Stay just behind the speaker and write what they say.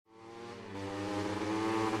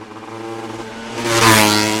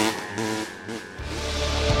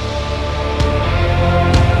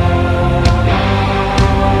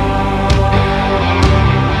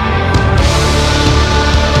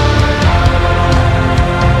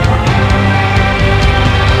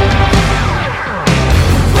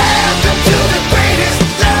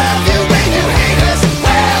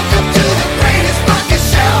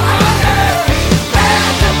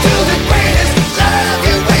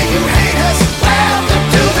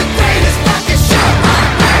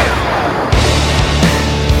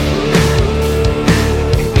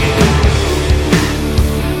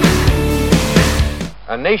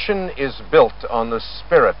nation is built on the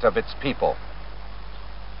spirit of its people.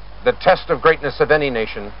 The test of greatness of any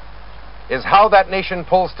nation is how that nation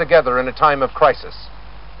pulls together in a time of crisis.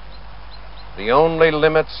 The only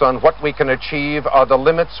limits on what we can achieve are the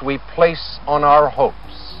limits we place on our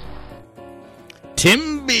hopes.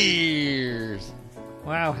 Tim Beers.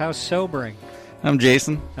 Wow, how sobering. I'm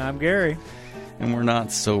Jason. I'm Gary. And we're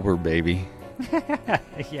not sober, baby.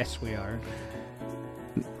 Yes, we are.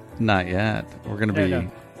 Not yet. We're going to be...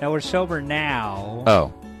 No, we're sober now.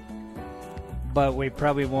 Oh. But we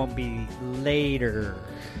probably won't be later.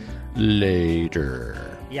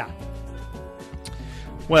 Yeah.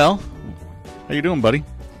 Well, how you doing, buddy?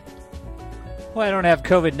 Well, I don't have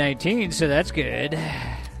COVID-19, so that's good.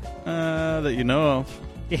 That you know of.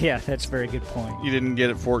 Yeah, that's a very good point. You didn't get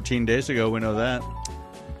it 14 days ago, we know that.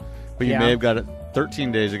 But you Yeah. may have got it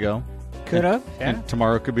 13 days ago. Could have, yeah. And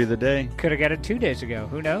tomorrow could be the day. Could have got it 2 days ago.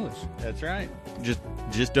 Who knows? That's right.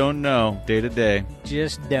 Just don't know, day to day.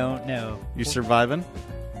 Just don't know. You surviving?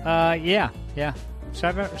 Yeah.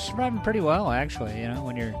 Surviving pretty well, actually. You know,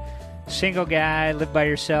 when you're a single guy, live by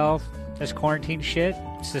yourself, this quarantine shit,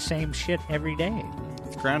 it's the same shit every day.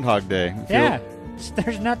 It's Groundhog Day.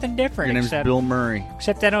 There's nothing different. Your name's except, Bill Murray.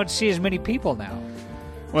 Except I don't see as many people now.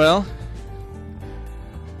 Well,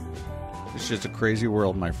 it's just a crazy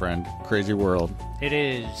world, my friend. Crazy world. It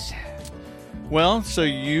is. Well, so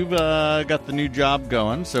you've got the new job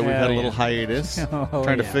going, so we've had a little hiatus,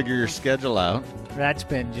 trying to figure your schedule out. That's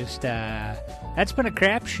been just, that's been a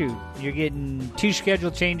crapshoot. You're getting 2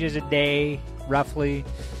 schedule changes a day, roughly.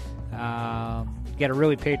 You got to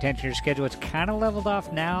really pay attention to your schedule. It's kind of leveled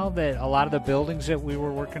off now that a lot of the buildings that we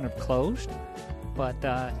were working have closed. But,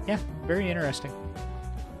 yeah, very interesting.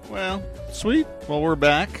 Well, sweet. Well, we're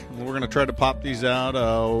back. We're going to try to pop these out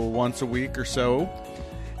once a week or so.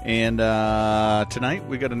 And tonight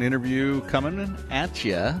we got an interview coming at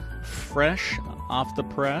you, fresh off the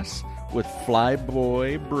press, with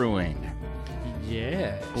Flyboy Brewing.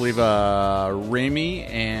 Yes. I believe Ramey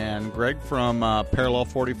and Greg from Parallel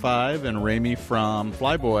 45 and Ramey from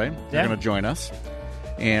Flyboy are going to join us.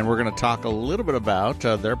 And we're going to talk a little bit about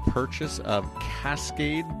their purchase of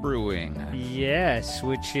Cascade Brewing. Yes,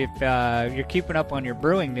 which if you're keeping up on your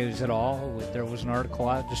brewing news at all, there was an article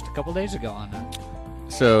out just a couple days ago on that.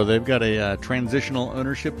 So they've got a transitional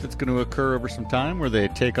ownership that's going to occur over some time where they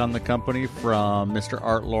take on the company from Mr.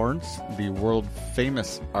 Art Lawrence, the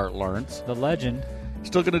world-famous Art Lawrence. The legend.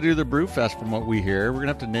 Still going to do the Brew Fest from what we hear. We're going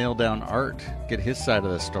to have to nail down Art, get his side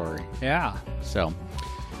of the story. Yeah. So,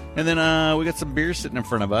 and then we got some beer sitting in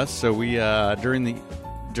front of us. So we, during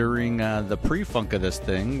the pre-funk of this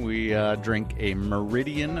thing, we drink a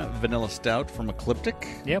Meridian Vanilla Stout from Ecliptic.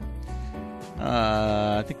 Yep.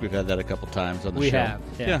 I think we've had that a couple times on the show. We have,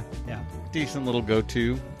 yeah. Decent little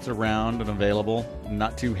go-to. It's around and available,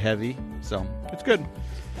 not too heavy, so it's good.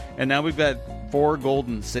 And now we've got 4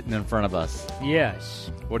 Golden sitting in front of us.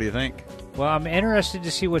 Yes. What do you think? Well, I'm interested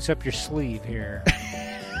to see what's up your sleeve here.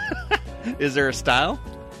 Is there a style?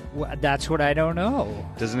 Well, that's what I don't know.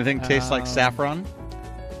 Does anything taste like saffron?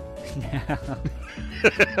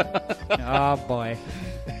 Oh, boy.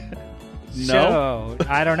 No? So,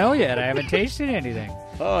 I don't know yet. I haven't tasted anything.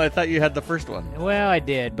 Oh, I thought you had the first one. Well, I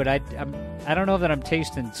did, but I don't know that I'm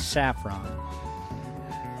tasting saffron.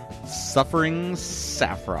 Suffering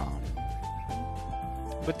saffron.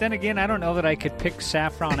 But then again, I don't know that I could pick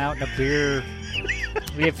saffron out in a beer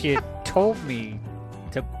if you told me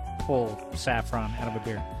to pull saffron out of a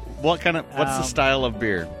beer. What's the style of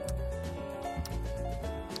beer?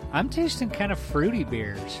 I'm tasting kind of fruity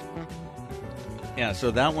beers. Yeah,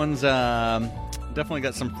 so that one's definitely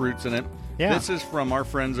got some fruits in it. Yeah. This is from our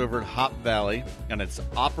friends over at Hop Valley, and it's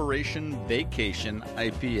Operation Vacation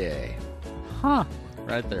IPA. Huh.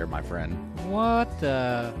 Right there, my friend. What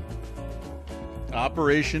the?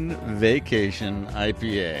 Operation Vacation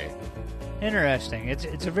IPA. Interesting.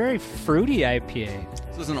 It's a very fruity IPA.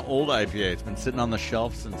 This is an old IPA. It's been sitting on the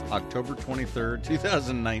shelf since October 23rd,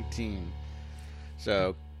 2019.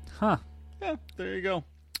 So, yeah, there you go.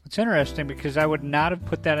 It's interesting because I would not have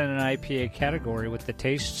put that in an IPA category with the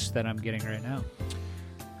tastes that I'm getting right now.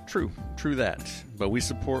 True that. But we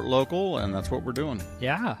support local, and that's what we're doing.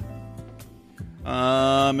 Yeah.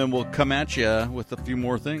 And we'll come at you with a few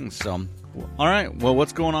more things. So, all right. Well,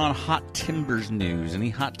 what's going on? Hot Timbers news. Any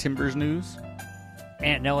Hot Timbers news?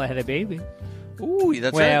 Aunt Noah had a baby. Ooh,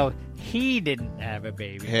 that's well, right. He didn't have a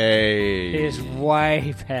baby. Hey. His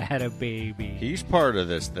wife had a baby. He's part of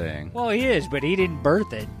this thing. Well, he is, but he didn't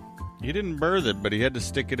birth it. He didn't birth it, but he had to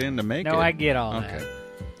stick it in to make it. No, I get all okay. that.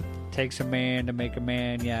 Takes a man to make a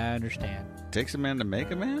man. Yeah, I understand. Takes a man to make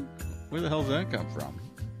a man? Where the hell does that come from?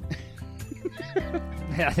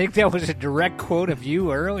 I think that was a direct quote of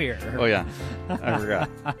you earlier. Oh, yeah. I forgot.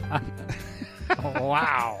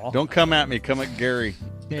 Wow. Don't come at me. Come at Gary.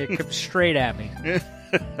 Yeah, come straight at me.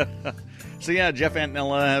 So, yeah, Jeff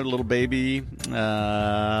Antonella had a little baby,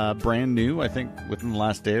 brand new, I think, within the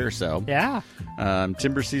last day or so. Yeah.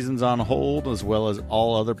 Timber season's on hold, as well as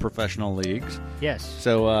all other professional leagues. Yes.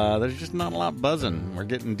 So there's just not a lot buzzing. We're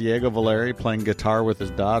getting Diego Valeri playing guitar with his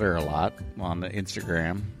daughter a lot on the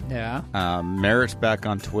Instagram. Yeah. Merritt's back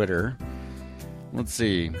on Twitter. Let's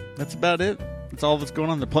see. That's about it. That's all that's going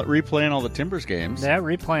on. They're replaying all the Timbers games. Yeah,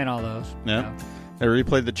 replaying all those. Yeah. They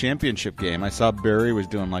replayed the championship game. I saw Barry was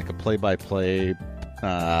doing like a play-by-play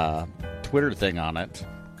Twitter thing on it.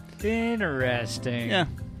 Interesting. Yeah.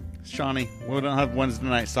 Shawnee, we don't have Wednesday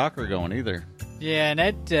night soccer going either. Yeah,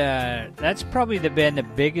 and that's probably been the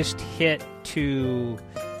biggest hit to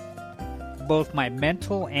both my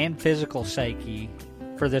mental and physical psyche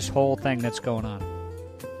for this whole thing that's going on.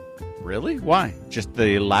 Really? Why? Just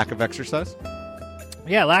the lack of exercise?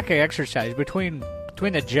 Yeah, lack of exercise. Between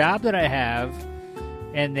the job that I have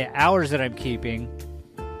and the hours that I'm keeping,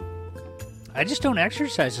 I just don't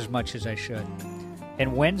exercise as much as I should.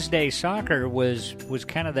 And Wednesday soccer was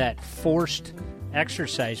kind of that forced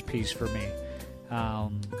exercise piece for me.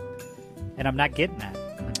 And I'm not getting that.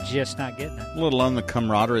 I'm just not getting it. Let alone the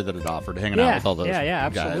camaraderie that it offered, hanging out with all those Yeah,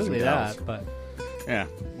 guys absolutely and gals. that. But yeah,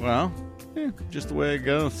 well, just the way it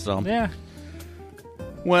goes. So yeah.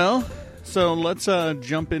 Well, so let's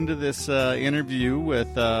jump into this interview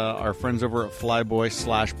with our friends over at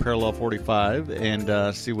Flyboy / Parallel 45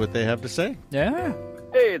 and see what they have to say. Yeah.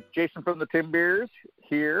 Hey, it's Jason from the Timbers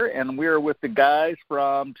here, and we are with the guys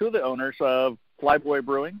from two of the owners of Flyboy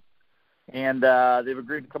Brewing, and they've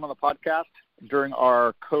agreed to come on the podcast during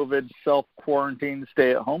our COVID self-quarantine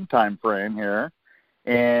stay-at-home time frame here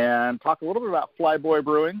and talk a little bit about Flyboy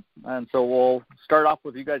Brewing. And so we'll start off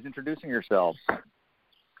with you guys introducing yourselves.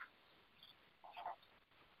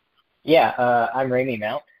 Yeah, I'm Ramey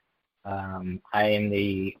Mount. I am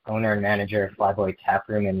the owner and manager of Flyboy Tap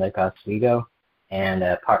Room in Lake Oswego and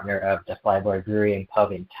a partner of the Flyboy Brewery and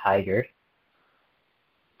Pub in Tigard.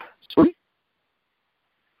 Sweet.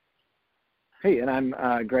 Hey, and I'm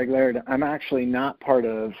Greg Laird. I'm actually not part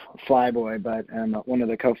of Flyboy, but I'm one of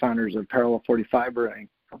the co-founders of Parallel 45 Brewing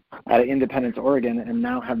out of Independence, Oregon, and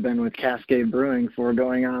now have been with Cascade Brewing for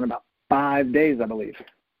going on about 5 days, I believe.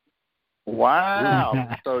 Wow.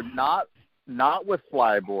 So not with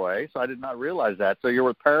Flyboy, so I did not realize that. So you're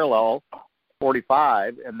with Parallel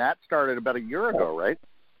 45, and that started about a year ago, right?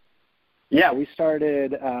 Yeah, we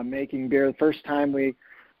started making beer. The first time we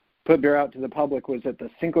put beer out to the public was at the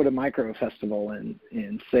Cinco de Micro Festival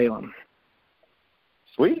in Salem.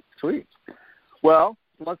 Sweet. Well,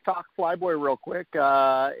 let's talk Flyboy real quick,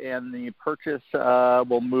 and the purchase.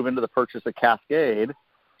 We'll move into the purchase of Cascade.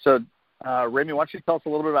 So, Ramey, why don't you tell us a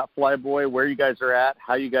little bit about Flyboy, where you guys are at,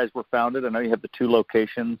 how you guys were founded. I know you have the 2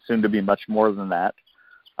 locations, soon to be much more than that.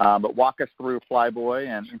 But walk us through Flyboy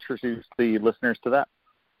and introduce the listeners to that.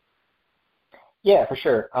 Yeah, for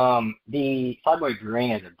sure. The Flyboy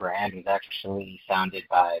Brewing as a brand was actually founded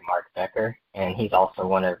by Mark Becker, and he's also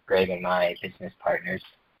one of Greg and my business partners.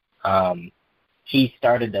 He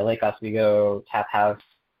started the Lake Oswego Tap House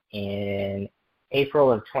in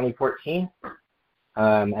April of 2014,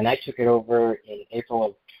 and I took it over in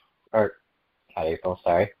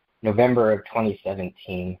November of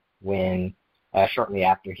 2017 when shortly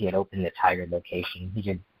after he had opened the Tigard location. He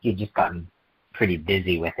had just gotten pretty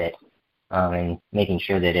busy with it. And making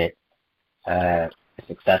sure that it is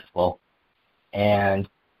successful. And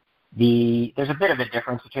there's a bit of a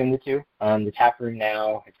difference between the two. The tap room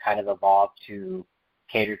now has kind of evolved to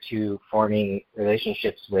cater to forming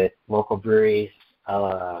relationships with local breweries,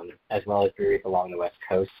 as well as breweries along the West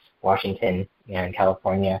Coast, Washington and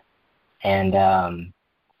California, and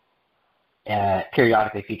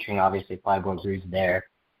periodically featuring, obviously, Flyboy brews there.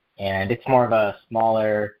 And it's more of a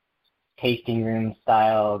smaller tasting room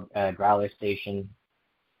style growler station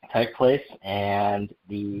type place, and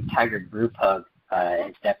the Tigard Brew Pub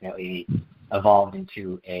has definitely evolved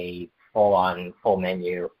into a full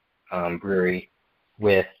menu brewery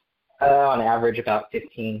with on average about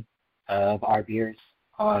 15 of our beers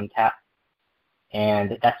on tap,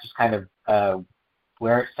 and that's just kind of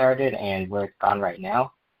where it started and where it's gone right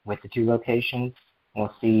now with the 2 locations.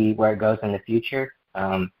 We'll see where it goes in the future.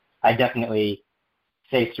 I definitely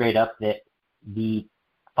say straight up that the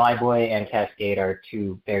Flyboy and Cascade are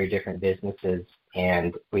 2 very different businesses,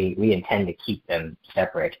 and we intend to keep them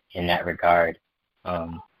separate in that regard.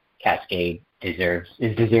 Cascade is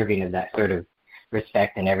deserving of that sort of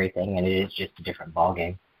respect and everything, and it is just a different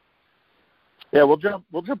ballgame. Yeah, we'll jump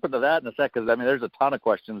into that in a second. I mean, there's a ton of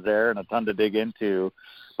questions there and a ton to dig into,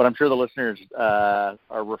 but I'm sure the listeners are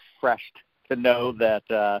refreshed to know that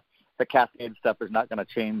the Cascade stuff is not going to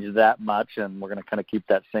change that much, and we're going to kind of keep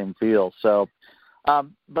that same feel. So,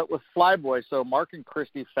 but with Flyboy, so Mark and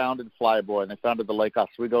Christy founded Flyboy, and they founded the Lake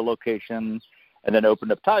Oswego location, and then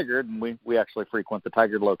opened up Tigard, and we actually frequent the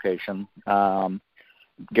Tigard location,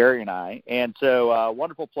 Gary and I. And so,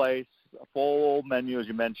 wonderful place, a full menu, as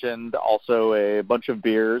you mentioned, also a bunch of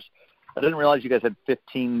beers. I didn't realize you guys had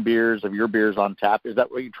 15 beers of your beers on tap. Is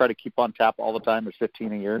that what you try to keep on tap all the time, is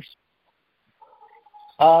 15 of yours?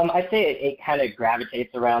 I'd say it kind of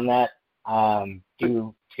gravitates around that.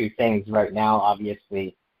 Due to things right now,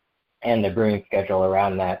 obviously, and the brewing schedule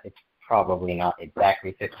around that, it's probably not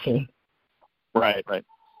exactly 15. Right.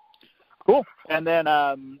 Cool. And then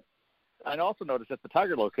I also noticed at the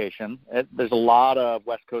Tigard location, there's a lot of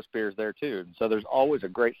West Coast beers there too. So there's always a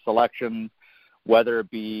great selection, whether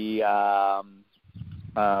it be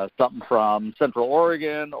something from Central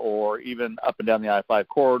Oregon or even up and down the I-5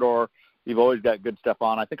 corridor. You've always got good stuff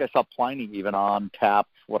on. I think I saw Pliny even on tap,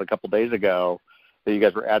 a couple days ago that you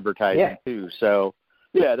guys were advertising too. So,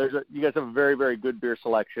 yeah, you guys have a very, very good beer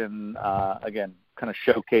selection, again, kind of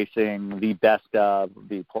showcasing the best of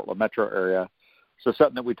the Portland metro area. So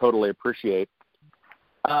something that we totally appreciate.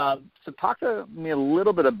 So talk to me a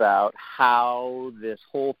little bit about how this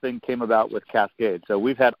whole thing came about with Cascade. So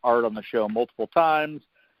we've had Art on the show multiple times,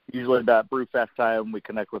 usually about Brewfest time. We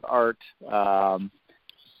connect with Art.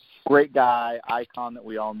 Great guy, icon that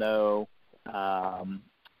we all know.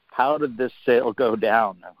 How did this sale go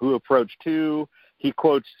down? Who approached who? He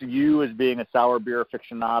quotes you as being a sour beer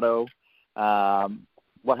aficionado.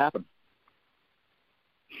 What happened?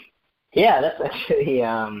 Yeah, that's actually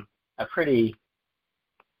a pretty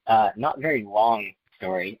not very long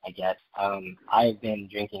story, I guess. I've been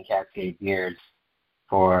drinking Cascade beers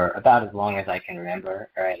for about as long as I can remember,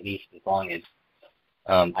 or at least as long as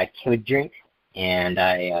I could drink, and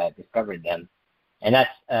I discovered them. And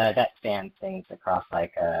that spans things across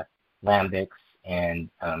like lambics and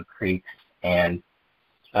creeks. And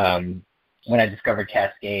when I discovered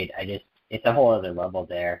Cascade, it's a whole other level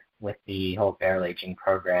there with the whole barrel aging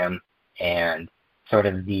program and sort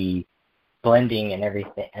of the blending and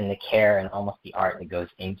everything and the care and almost the art that goes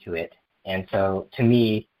into it. And so to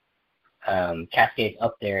me, Cascade's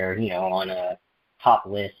up there, on a top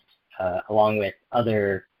list along with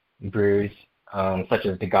other brews such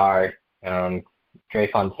as the Guard,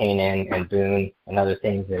 Dre Fontaine and Boone, and other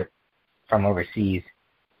things that from overseas.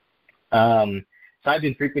 So I've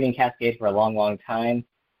been frequenting Cascade for a long, long time.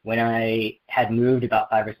 When I had moved about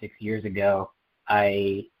 5 or 6 years ago,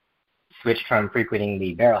 I switched from frequenting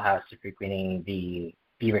the Barrel House to frequenting the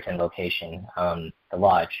Beaverton location, the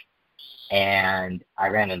Lodge. And I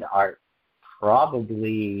ran into Art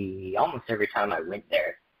probably almost every time I went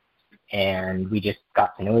there. And we just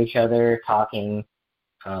got to know each other, talking,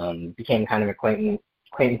 became kind of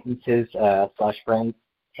acquaintances / friends.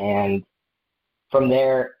 And from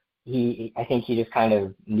there, I think he just kind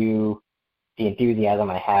of knew the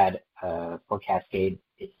enthusiasm I had for Cascade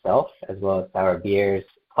itself, as well as sour beers,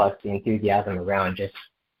 plus the enthusiasm around just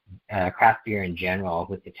craft beer in general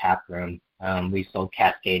with the tap room. We sold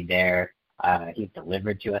Cascade there. He's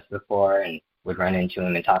delivered to us before and would run into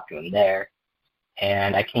him and talk to him there.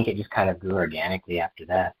 And I think it just kind of grew organically after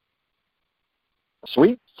that.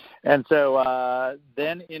 Sweet. And so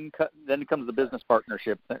then comes the business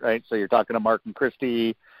partnership, right? So you're talking to Mark and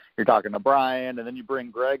Christy, you're talking to Brian, and then you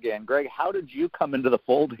bring Greg in. Greg, how did you come into the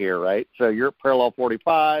fold here, right? So you're at Parallel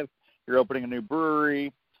 45, you're opening a new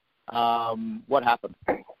brewery. What happened?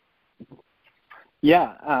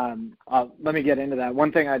 Yeah, let me get into that.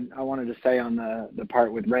 One thing I wanted to say on the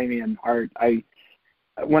part with Ramey and Art,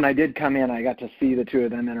 when I did come in, I got to see the two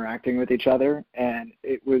of them interacting with each other, and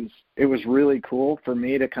it was really cool for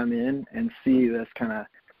me to come in and see this kind of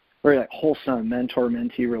very like wholesome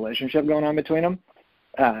mentor-mentee relationship going on between them.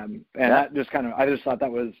 That just I just thought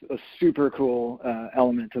that was a super cool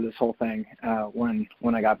element to this whole thing when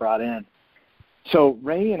I got brought in. So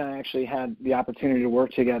Ray and I actually had the opportunity to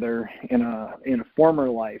work together in a former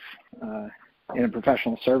life in a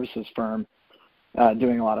professional services firm,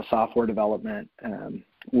 doing a lot of software development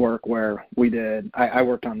work where I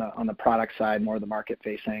worked on the product side, more of the market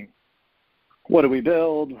facing. What do we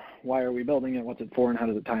build? Why are we building it? What's it for? And how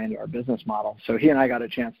does it tie into our business model? So he and I got a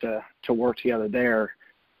chance to work together there.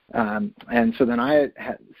 And so then I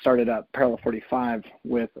had started up Parallel 45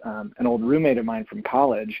 with an old roommate of mine from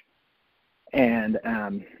college. And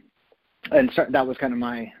that was kind of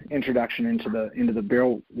my introduction into the beer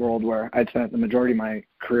world, where I'd spent the majority of my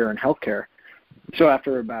career in healthcare. So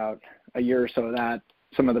after about a year or so of that,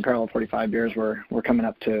 some of the Parallel 45 beers were coming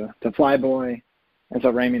up to Flyboy. And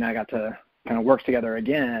so Ramey and I got to kind of work together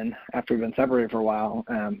again after we've been separated for a while,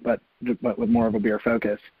 but with more of a beer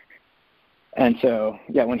focus. And so,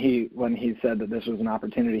 yeah, when he said that this was an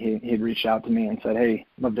opportunity, he'd reached out to me and said, "Hey,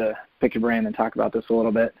 love to pick your brain and talk about this a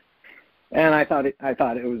little bit." And I thought it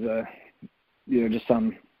was just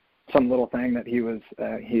some little thing that he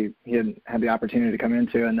had the opportunity to come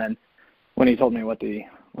into. And then when he told me what the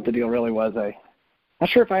deal really was, I'm not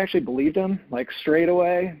sure if I actually believed him like straight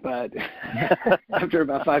away, but after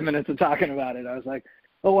about 5 minutes of talking about it, I was like,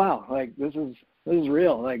 "Oh wow, like this is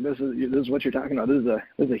real. Like this is what you're talking about. This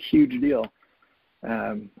is a huge deal."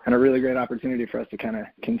 And a really great opportunity for us to kind of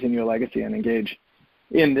continue a legacy and engage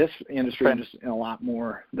in this industry just in a lot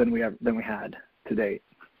more than we had to date.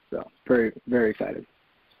 So very, very excited.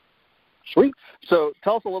 Sweet. So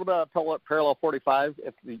tell us a little bit about Parallel 45.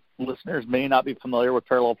 If the listeners may not be familiar with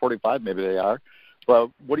Parallel 45, maybe they are.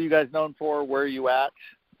 But what are you guys known for? Where are you at?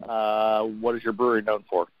 What is your brewery known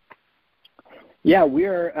for? Yeah, we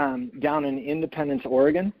are down in Independence,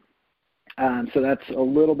 Oregon. So that's a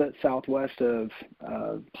little bit southwest of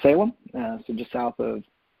Salem, so just south of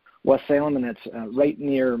West Salem, and it's right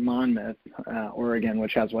near Monmouth, Oregon,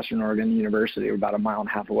 which has Western Oregon University. We're about a mile and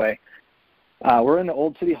a half away. We're in the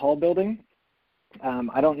Old City Hall building.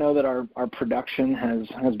 I don't know that our production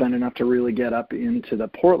has been enough to really get up into the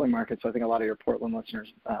Portland market, so I think a lot of your Portland listeners,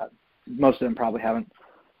 most of them probably haven't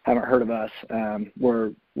heard of us.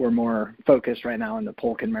 We're more focused right now in the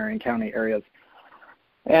Polk and Marion County areas.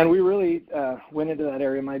 And we really went into that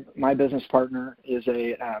area. My business partner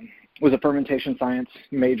was a fermentation science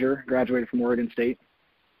major, graduated from Oregon State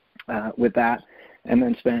with that, and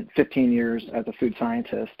then spent 15 years as a food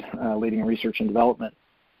scientist leading research and development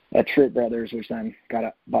at Truett Brothers, which then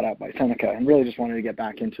got bought out by Seneca, and really just wanted to get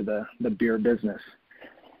back into the beer business.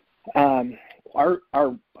 Our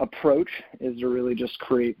approach is to really just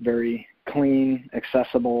create very clean,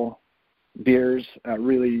 accessible beers,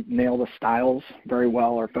 really nail the styles very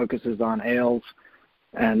well. Our focus is on ales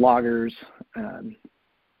and lagers, and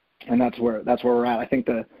that's where we're at. I think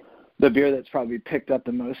the beer that's probably picked up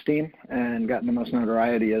the most steam and gotten the most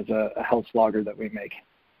notoriety is a Health lager that we make.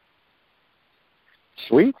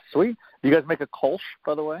 Sweet. Do you guys make a Kolsch,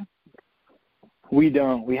 by the way? We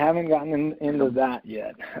don't. We haven't gotten into that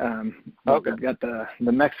yet. Okay. We've got the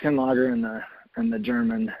Mexican lager and the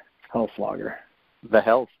German Health lager. The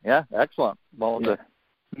Health, yeah, excellent. Well, yeah. To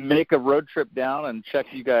make a road trip down and check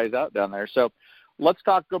you guys out down there. So let's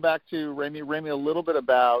go back to Ramey. Ramey, a little bit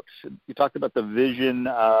about, you talked about the vision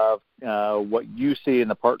of what you see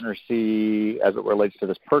and the partners see as it relates to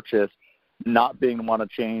this purchase, not being want to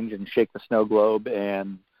change and shake the snow globe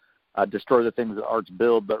and destroy the things that Arts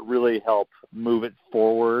build, but really help move it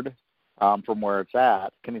forward from where it's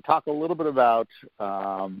at. Can you talk a little bit about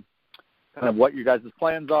kind of what you guys'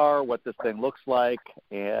 plans are, what this thing looks like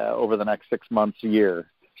over the next 6 months, a year?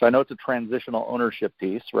 So I know it's a transitional ownership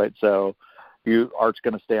piece, right? So Art's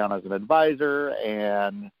going to stay on as an advisor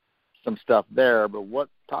and some stuff there, but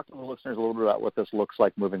talk to the listeners a little bit about what this looks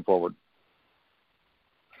like moving forward.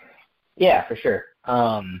 Yeah, for sure.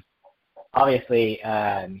 Obviously,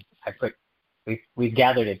 we've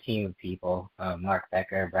gathered a team of people, Mark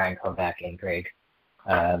Becker, Brian Kovac, and Greg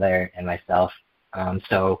there, and myself.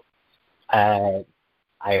 So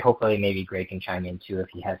I hopefully maybe Greg can chime in too if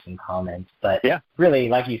he has some comments. But yeah, really,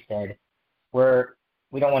 like you said,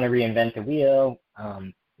 we don't want to reinvent the wheel.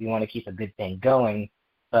 We want to keep a good thing going,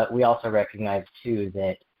 but we also recognize too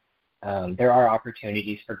that there are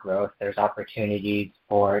opportunities for growth. There's opportunities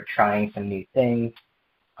for trying some new things,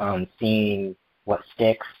 seeing what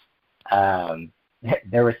sticks.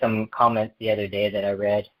 There were some comments the other day that I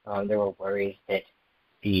read. There were worries that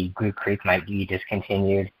the Glue Creek might be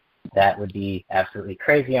discontinued. That would be absolutely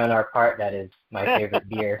crazy on our part. That is my favorite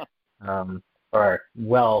beer, or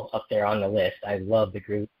well up there on the list. I love the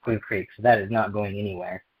Glue Creek, so that is not going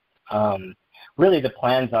anywhere. Really, the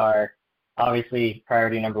plans are, obviously,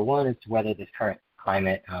 priority number one is to weather this current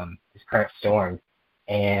climate, this current storm,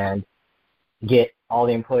 and get all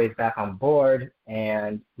the employees back on board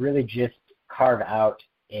and really just carve out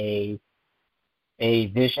a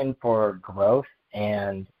vision for growth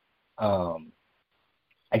and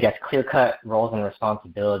I guess clear-cut roles and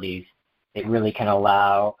responsibilities that really can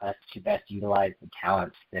allow us to best utilize the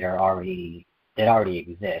talents that already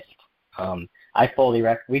exist.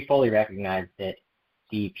 We fully recognize that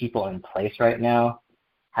the people in place right now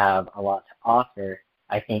have a lot to offer.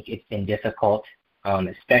 I think it's been difficult,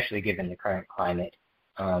 especially given the current climate,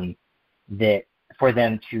 that for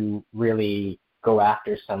them to really go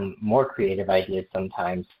after some more creative ideas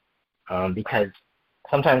sometimes, because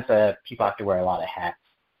sometimes people have to wear a lot of hats.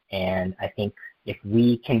 And I think if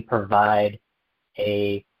we can provide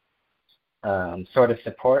a sort of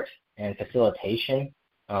support and facilitation,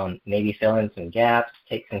 maybe fill in some gaps,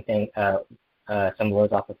 take some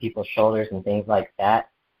loads off of people's shoulders and things like that,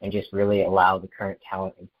 and just really allow the current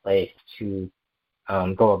talent in place to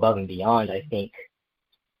go above and beyond, I think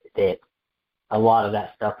that a lot of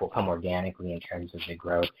that stuff will come organically in terms of the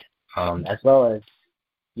growth, as well as,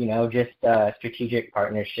 just strategic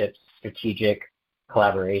partnerships, strategic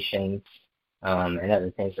collaborations, and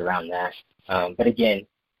other things around that. But again,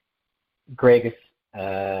 Greg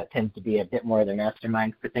tends to be a bit more of the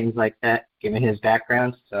mastermind for things like that, given his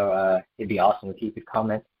background. So it'd be awesome if he could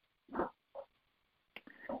comment.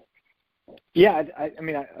 Yeah, I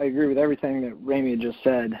mean, I agree with everything that Ramey just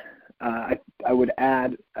said. I would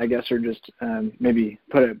add, I guess, or just maybe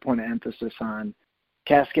put a point of emphasis on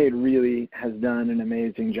Cascade really has done an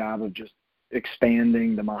amazing job of just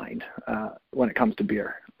expanding the mind when it comes to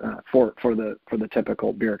beer for the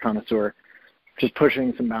typical beer connoisseur, just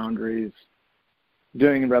pushing some boundaries,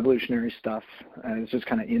 doing revolutionary stuff. It's just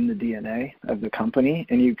kind of in the DNA of the company,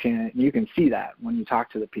 and you can see that when you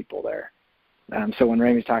talk to the people there. So when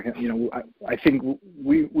Ramey's talking, I think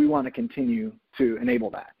we want to continue to enable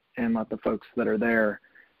that and let the folks that are there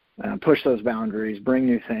push those boundaries, bring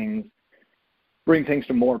new things, bring things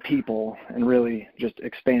to more people, and really just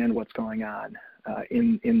expand what's going on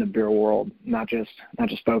in the beer world, not just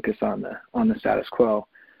focus on the status quo.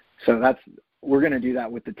 So we're going to do that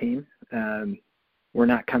with the team. We're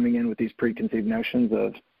not coming in with these preconceived notions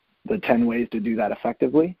of the 10 ways to do that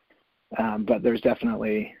effectively, but there's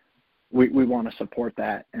definitely we want to support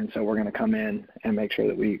that, and so we're going to come in and make sure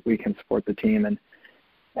that we can support the team and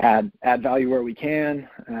add value where we can,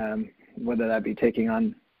 whether that be taking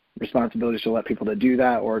on responsibilities to let people to do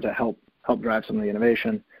that or to help drive some of the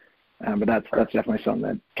innovation. But that's definitely something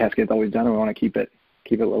that Cascade's always done, and we want to keep it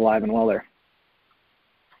alive and well there.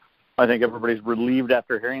 I think everybody's relieved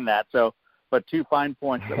after hearing that. So, but two fine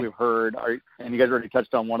points that we've heard and you guys already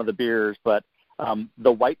touched on one of the beers, but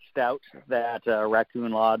the white stout that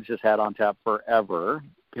Raccoon Lodge has had on tap forever.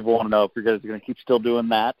 People want to know if you guys are going to keep still doing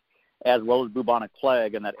that, as well as Bubonic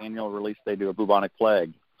Plague and that annual release they do of Bubonic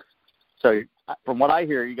Plague. So from what I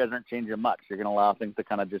hear, you guys aren't changing much. You're going to allow things to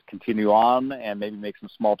kind of just continue on and maybe make some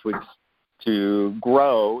small tweaks to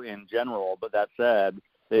grow in general. But that said,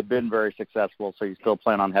 they've been very successful, so you still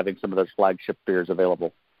plan on having some of those flagship beers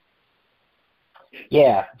available.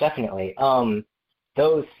 Yeah, definitely.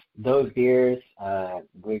 Those beers,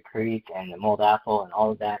 Blue Creek and the Mulled Apple and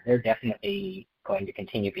all of that, they're definitely going to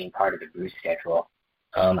continue being part of the brew schedule.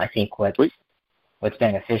 I think what's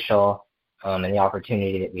beneficial and the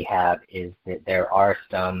opportunity that we have is that there's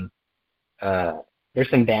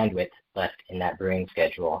some bandwidth left in that brewing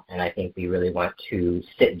schedule, and I think we really want to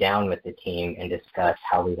sit down with the team and discuss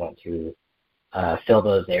how we want to fill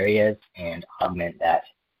those areas and augment that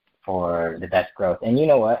for the best growth. And you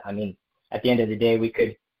know what? I mean, at the end of the day, we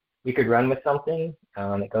could run with something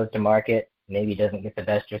that goes to market, maybe doesn't get the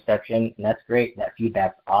best reception, and that's great. That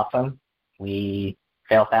feedback's awesome. We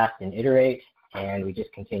fail fast and iterate, and we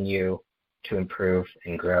just continue to improve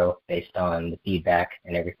and grow based on the feedback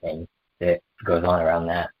and everything that goes on around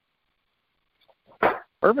that.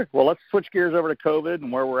 Perfect. Well, let's switch gears over to COVID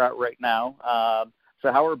and where we're at right now.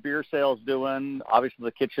 So how are beer sales doing? Obviously,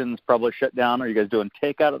 the kitchen's probably shut down. Are you guys doing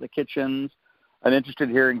takeout at the kitchens? I'm interested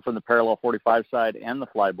in hearing from the Parallel 45 side and the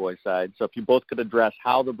Flyboy side. So if you both could address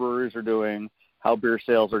how the breweries are doing, how beer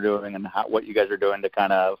sales are doing, and what you guys are doing to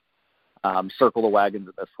kind of circle the wagons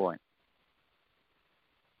at this point.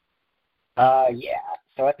 Yeah.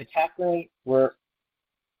 So at the tap room,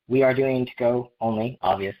 we are doing to-go only,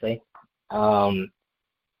 obviously.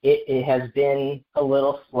 It has been a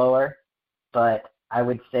little slower, but I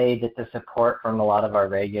would say that the support from a lot of our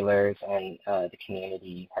regulars and the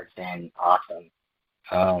community has been awesome.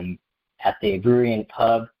 At the brewery and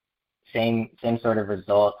pub, same sort of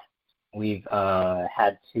result. We've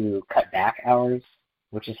had to cut back hours,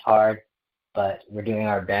 which is hard, but we're doing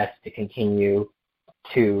our best to continue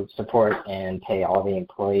to support and pay all the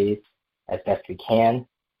employees as best we can.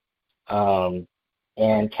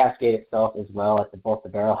 And Cascade itself as well, at both the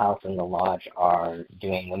Barrel House and the Lodge, are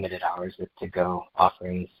doing limited hours with to-go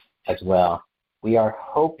offerings as well. We are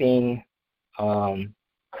hoping don't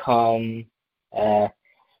quote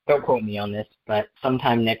me on this, but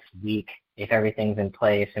sometime next week, if everything's in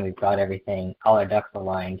place and we've got everything, all our ducks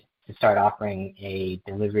aligned, to start offering a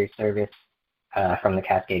delivery service from the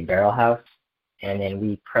Cascade Barrel House. And then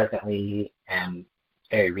we presently and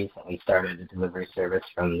very recently started a delivery service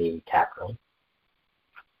from the tap room.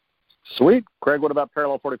 Sweet. Craig, what about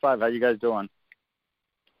Parallel 45? How you guys doing?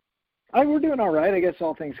 We're doing all right, I guess,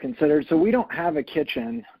 all things considered. So we don't have a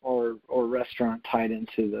kitchen or restaurant tied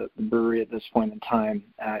into the brewery at this point in time.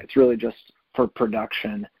 It's really just for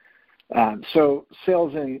production. So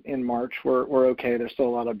sales in March were okay. There's still a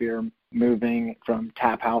lot of beer moving from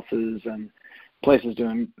tap houses and places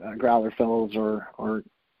doing growler fills or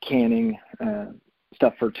canning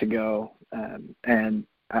stuff for to go. And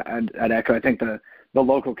I'd echo, I think the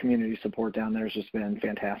local community support down there has just been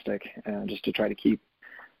fantastic, just to try to keep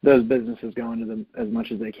those businesses going to them as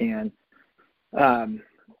much as they can.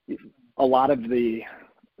 A lot of the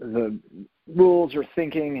rules or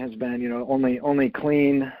thinking has been, only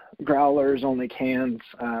clean growlers, only cans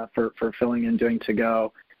for filling and doing to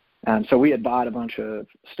go. So we had bought a bunch of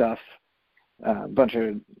stuff, a bunch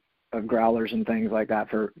of growlers and things like that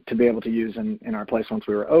to be able to use in our place once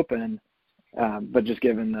we were open. But just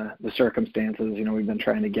given the circumstances, we've been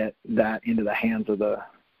trying to get that into the hands of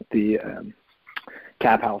the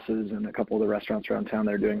tap houses and a couple of the restaurants around town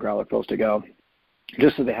that are doing growler fills to go,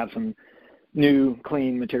 just so they have some new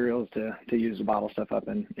clean materials to use the bottle stuff up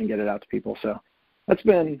and get it out to people. So it's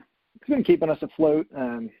been keeping us afloat.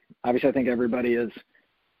 Obviously, I think everybody is,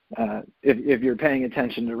 if you're paying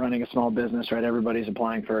attention to running a small business, right, everybody's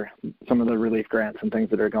applying for some of the relief grants and things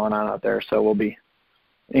that are going on out there. So we'll be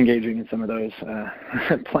engaging in some of those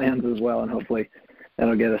plans as well, and hopefully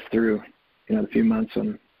that'll get us through, the few months,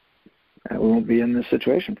 and we won't be in this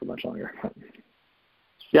situation for much longer.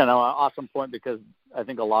 Yeah, no, awesome point, because I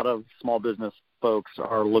think a lot of small business folks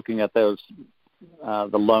are looking at those,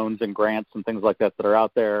 the loans and grants and things like that are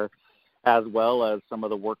out there, as well as some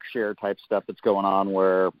of the work share type stuff that's going on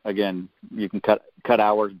where, again, you can cut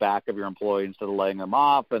hours back of your employee instead of laying them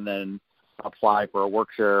off, and then apply for a work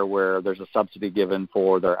share where there's a subsidy given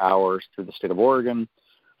for their hours through the state of Oregon.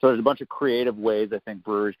 So there's a bunch of creative ways I think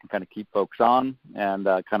breweries can kind of keep folks on and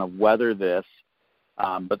kind of weather this.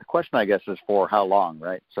 But the question, I guess, is for how long,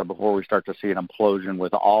 right? So before we start to see an implosion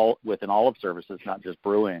within all of services, not just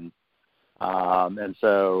brewing. And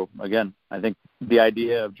so, again, I think the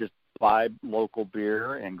idea of just buy local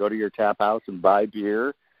beer and go to your tap house and buy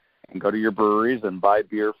beer and go to your breweries and buy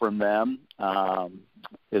beer from them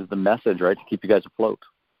is the message, right, to keep you guys afloat.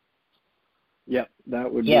 Yep,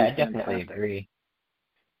 that would be I definitely agree.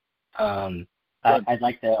 I'd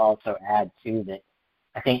like to also add, too, that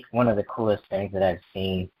I think one of the coolest things that I've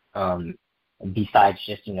seen, besides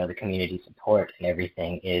just, the community support and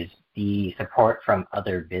everything, is the support from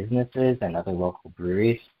other businesses and other local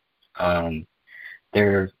breweries.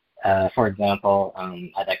 For example,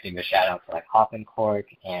 I'd like to give a shout-out to, Hop and Cork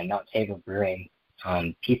and Mount Table Brewing.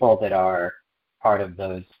 People that are part of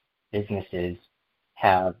those businesses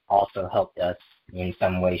have also helped us in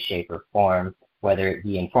some way, shape, or form, whether it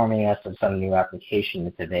be informing us of some new application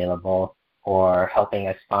that's available or helping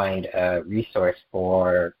us find a resource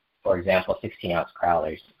for example, 16-ounce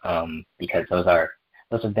growlers, because those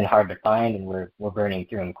have been hard to find, and we're burning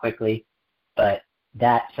through them quickly. But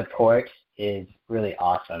that support is really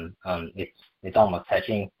awesome. It's almost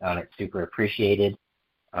touching. It's super appreciated.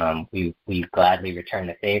 We gladly return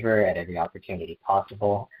the favor at every opportunity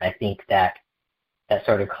possible. I think that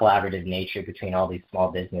sort of collaborative nature between all these small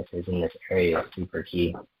businesses in this area is super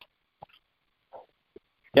key.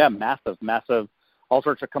 Yeah, massive. All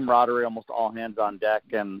sorts of camaraderie, almost all hands on deck,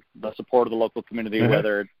 and the support of the local community,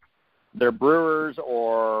 whether they're brewers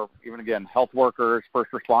or even, again, health workers, first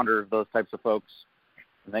responders, those types of folks.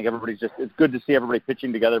 I think it's good to see everybody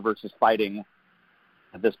pitching together versus fighting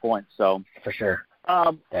at this point. So for sure.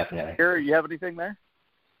 Definitely. Gary, you have anything there?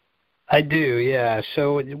 I do, yeah.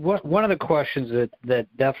 So one of the questions that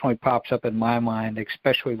definitely pops up in my mind,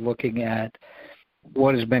 especially looking at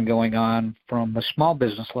what has been going on from a small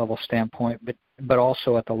business level standpoint, but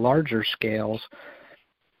also at the larger scales,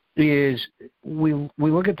 is we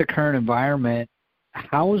look at the current environment.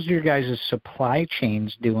 How is your guys' supply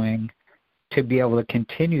chains doing to be able to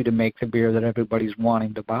continue to make the beer that everybody's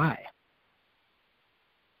wanting to buy?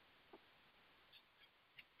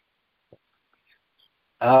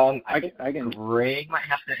 I can. Greg might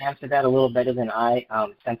have to answer that a little better than I,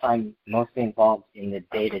 since I'm mostly involved in the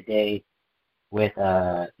day-to-day with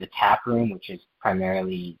the tap room, which is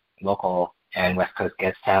primarily local and West Coast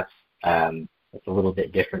guest taps. It's a little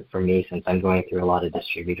bit different for me since I'm going through a lot of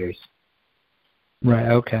distributors. Right.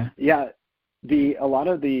 Okay. Yeah. A lot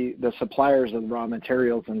of the suppliers of raw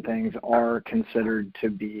materials and things are considered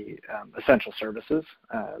to be essential services.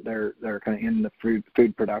 They're kind of in the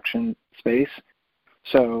food production space.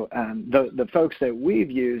 So the folks that we've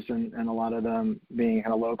used, and a lot of them being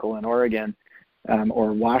kind of local in Oregon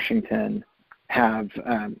or Washington, have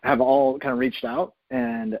all kind of reached out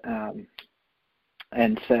and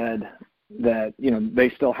said, that they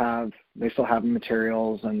still have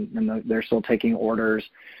materials and they're still taking orders.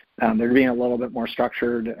 They're being a little bit more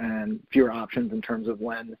structured and fewer options in terms of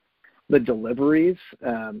when the deliveries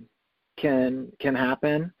can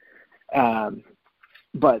happen.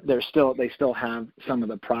 But they still have some of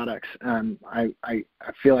the products. I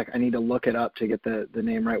feel like I need to look it up to get the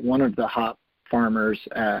name right. One of the hop farmers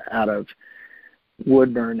out of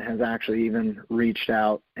Woodburn has actually even reached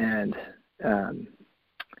out and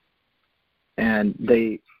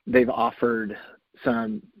they've offered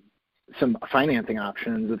some financing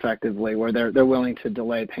options effectively where they're willing to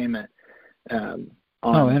delay payment on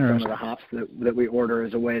some of the hops that we order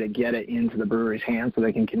as a way to get it into the brewery's hands so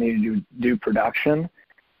they can continue to do production.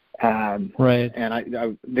 Right. And I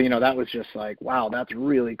that was just like, wow, that's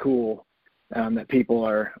really cool that people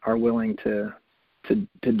are willing to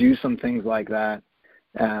do some things like that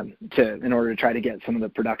in order to try to get some of the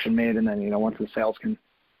production made, and then once the sales can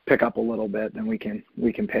pick up a little bit, then we can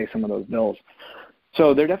pay some of those bills.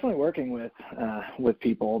 So they're definitely working with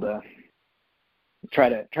people to try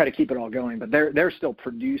to keep it all going, but they're still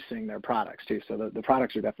producing their products too. So the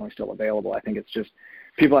products are definitely still available. I think it's just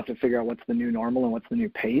people have to figure out what's the new normal and what's the new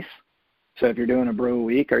pace. So if you're doing a brew a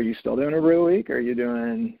week, are you still doing a brew a week? Or are you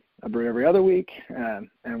doing a brew every other week? And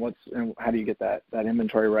how do you get that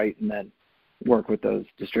inventory right, and then work with those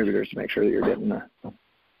distributors to make sure that you're getting the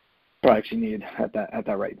products you need at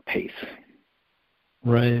that right pace.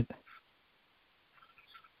 Right.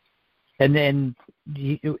 And then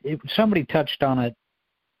somebody touched on it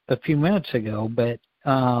a few minutes ago, but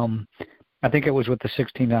I think it was with the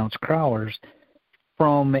 16-ounce crowlers.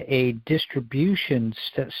 From a distribution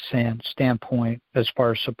standpoint, as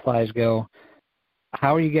far as supplies go,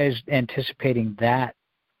 how are you guys anticipating that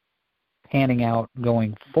panning out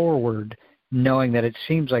going forward, knowing that it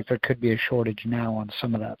seems like there could be a shortage now on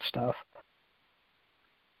some of that stuff?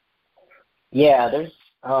 Yeah, there's,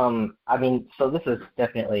 so this is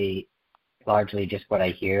definitely largely just what I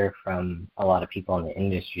hear from a lot of people in the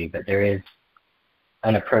industry, but there is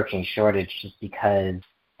an approaching shortage just because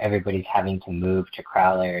everybody's having to move to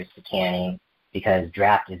crowlers, to canning, because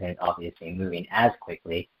draft isn't obviously moving as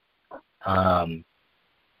quickly.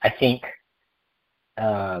 I think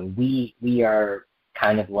we are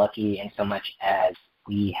kind of lucky in so much as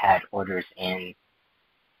we had orders in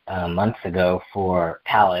months ago for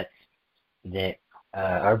pallets that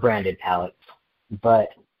are branded pallets, but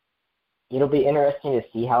it'll be interesting to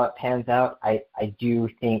see how it pans out. I do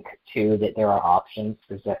think, too, that there are options.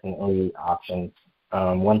 There's definitely options.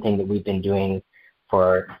 One thing that we've been doing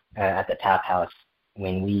at the tap house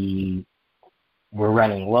when we were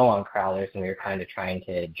running low on crowlers and we were kind of trying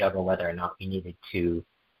to juggle whether or not we needed to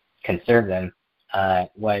conserve them,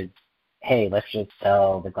 was, hey, let's just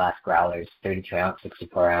sell the glass growlers, 32-ounce,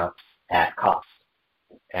 64-ounce, at cost.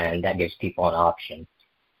 And that gives people an option.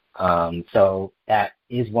 So that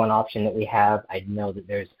is one option that we have. I know that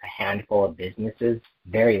there's a handful of businesses,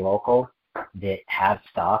 very local, that have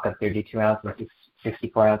stock of 32-ounce and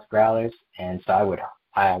 64-ounce growlers, and so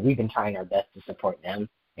we've been trying our best to support them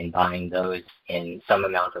in buying those in some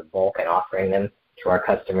amount of bulk and offering them to our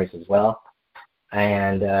customers as well.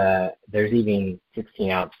 And there's even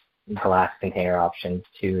 16-ounce glass container options,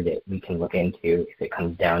 too, that we can look into if it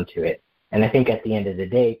comes down to it. And I think at the end of the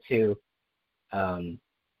day, too,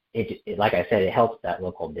 it like I said, it helps that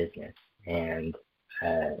local business. And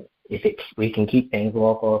if we can keep things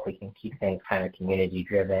local, if we can keep things kind of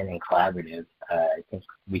community-driven and collaborative, I think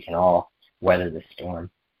we can all weather the storm.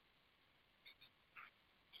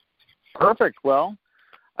 Perfect. Well,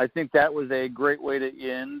 I think that was a great way to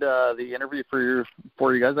end the interview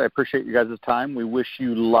for you guys. I appreciate you guys' time. We wish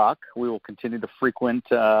you luck. We will continue to frequent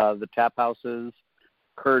the tap houses.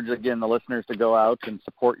 Encourage, again, the listeners to go out and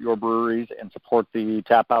support your breweries and support the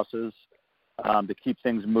tap houses to keep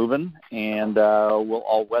things moving. And we'll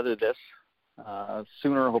all weather this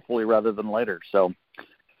sooner, hopefully, rather than later. So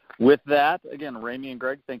with that, again, Ramey and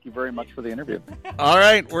Greg, thank you very much for the interview. All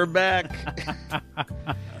right, we're back.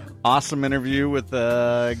 Awesome interview with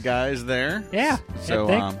the guys there. Yeah.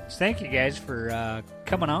 So thank you guys for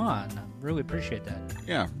coming on. Really appreciate that.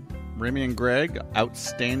 Yeah. Remy and Greg,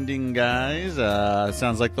 outstanding guys.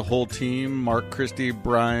 Sounds like the whole team, Mark, Christy,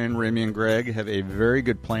 Brian, Remy, and Greg, have a very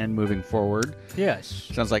good plan moving forward. Yes.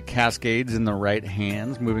 Sounds like Cascade's in the right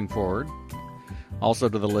hands moving forward. Also,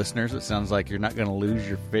 to the listeners, it sounds like you're not going to lose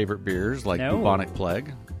your favorite beers like Bubonic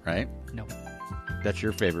Plague, right? No. That's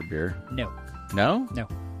your favorite beer? No. No? No.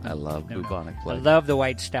 I love Bubonic Plague. I love the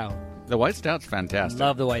White Stout. The White Stout's fantastic.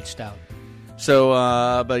 Love the White Stout. So,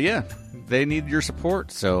 but yeah, they need your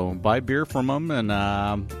support. So buy beer from them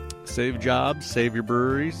and save jobs, save your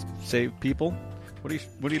breweries, save people. What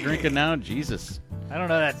are you drinking now? Jesus. I don't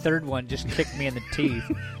know. That third one just kicked me in the teeth.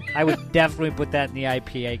 I would definitely put that in the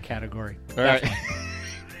IPA category. All right.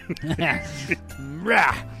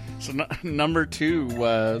 Rah. So number 2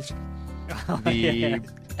 was the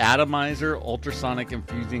Atomizer Ultrasonic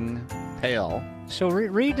Infusing Pale. So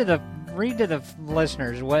read to the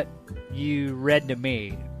listeners what you read to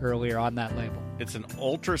me earlier on that label. It's an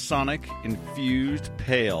ultrasonic infused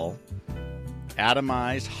pale,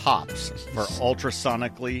 atomized hops for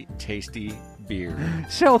ultrasonically tasty beer.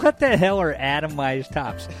 So what the hell are atomized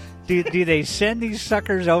hops? Do they send these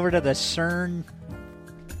suckers over to the CERN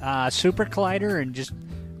super collider and just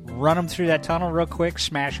run them through that tunnel real quick,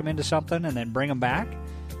 smash them into something, and then bring them back?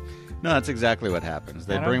 No, that's exactly what happens.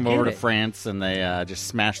 They bring them over to France, and they just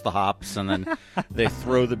smash the hops, and then they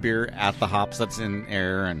throw the beer at the hops that's in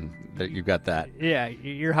air, and you've got that. Yeah,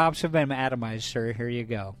 your hops have been atomized, sir. Here you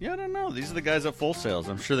go. Yeah, I don't know. These are the guys at Full Sails.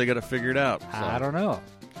 I'm sure they got it figured out. So. I don't know.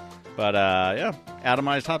 But, yeah,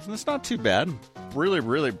 atomized hops, and it's not too bad. Really,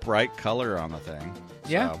 really bright color on the thing.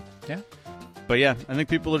 Yeah, so. yeah. But, yeah, I think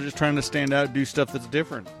people are just trying to stand out, do stuff that's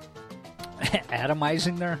different.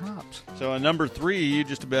 Atomizing their hops. So, number 3, you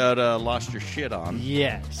just about lost your shit on.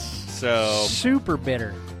 Yes. So super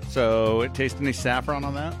bitter. So, it tastes any saffron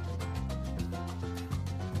on that?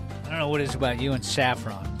 I don't know what it is about you and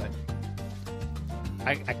saffron, but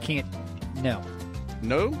I can't. No.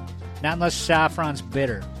 No? Not unless saffron's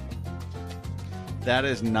bitter. That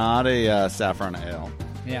is not a saffron ale.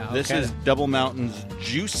 Yeah. Okay. This is Double Mountain's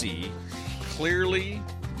juicy, clearly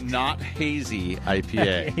not hazy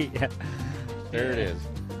IPA. Yeah. There it is.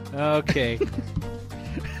 Okay.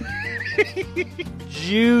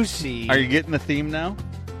 Juicy. Are you getting the theme now?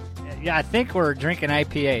 Yeah, I think we're drinking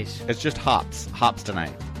IPAs. It's just hops. Hops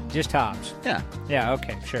tonight. Just hops. Yeah. Yeah,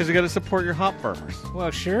 okay, sure. Because you got to support your hop farmers. Well,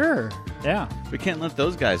 sure. Yeah. We can't let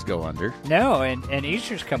those guys go under. No, and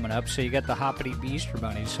Easter's coming up, so you got the hoppity Easter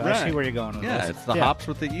bunnies. So I see where you're going with this. Yeah, it's the hops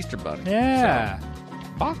with the Easter bunny. Yeah. So,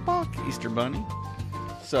 bok bok, Easter bunny.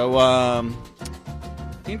 So,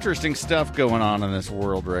 interesting stuff going on in this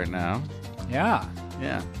world right now. Yeah.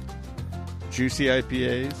 Yeah. Juicy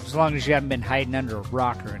IPAs. As long as you haven't been hiding under a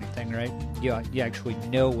rock or anything, right? You actually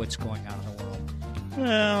know what's going on in the world.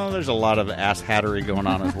 Well, there's a lot of ass hattery going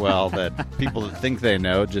on as well that people that think they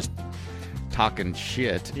know just talking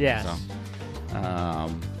shit. Yes. So,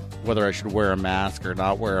 whether I should wear a mask or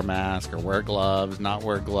not wear a mask or wear gloves, not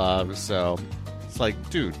wear gloves. So it's like,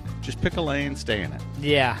 dude, just pick a lane, stay in it.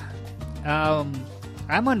 Yeah.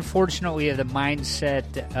 I'm unfortunately of the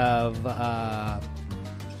mindset of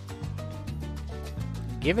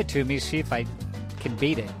give it to me, see if I can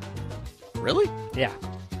beat it. Really? Yeah.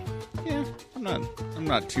 Yeah. I'm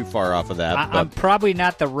not too far off of that. I'm probably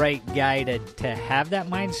not the right guy to have that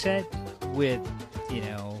mindset with,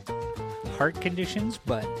 heart conditions,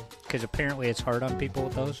 but because apparently it's hard on people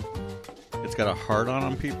with those. It's got a hard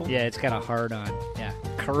on people? Yeah, it's got a hard on. Yeah.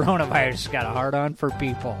 Coronavirus got a hard on for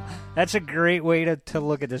people. That's a great way to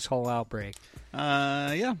look at this whole outbreak.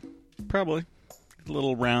 Yeah, probably. A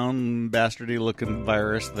little round, bastardy looking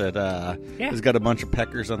virus that has got a bunch of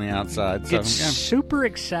peckers on the outside. So, Get super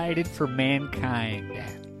excited for mankind.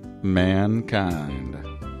 Mankind.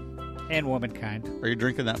 And womankind. Are you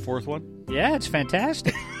drinking that fourth one? Yeah, it's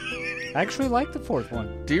fantastic. I actually like the fourth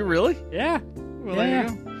one. Do you really? Yeah. Well, there you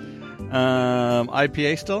go.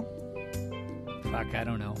 IPA still? Fuck, I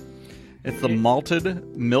don't know. It's the malted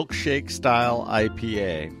milkshake style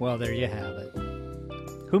IPA. Well, there you have it.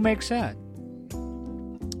 Who makes that?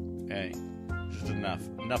 Hey, just enough.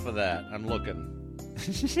 Enough of that. I'm looking.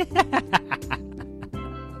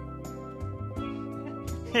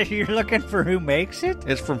 You're looking for who makes it?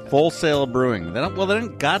 It's from Full Sail Brewing. They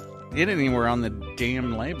didn't got it anywhere on the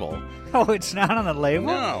damn label. Oh, it's not on the label?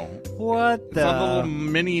 No. What the? It's on the little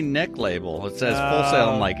mini neck label. It says Full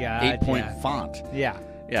Sail in like 8-point font. Yeah.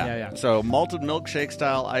 So malted milkshake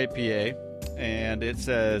style IPA, and it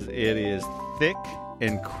says it is thick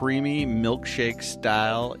and creamy milkshake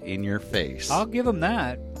style in your face. I'll give them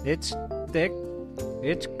that. It's thick,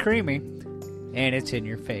 it's creamy, and it's in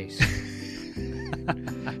your face.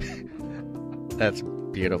 That's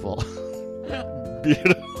beautiful.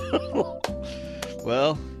 Beautiful.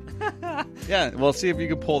 Well, yeah, we'll see if you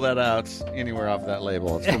can pull that out anywhere off that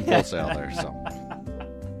label. It's from Full Sail there, so.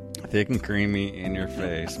 Thick and creamy in your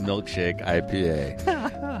face, milkshake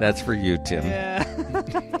IPA. That's for you, Tim. Yeah.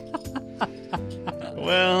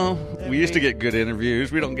 Well, we used to get good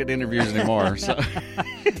interviews. We don't get interviews anymore. So.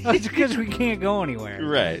 It's because we can't go anywhere.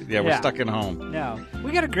 Right. Yeah, we're stuck at home. No.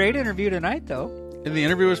 We got a great interview tonight, though. And the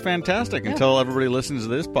interview was fantastic until everybody listens to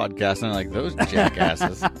this podcast and they're like, those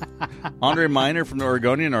jackasses. Andre Miner from the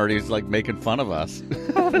Oregonian already is like making fun of us.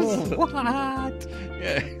 What?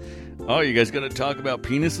 Yeah. Oh, you guys going to talk about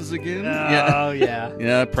penises again? Oh, yeah.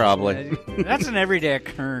 Yeah, probably. That's an everyday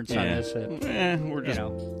occurrence on this. We're just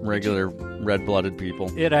regular red-blooded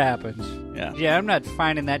people. It happens. Yeah. Yeah, I'm not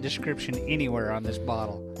finding that description anywhere on this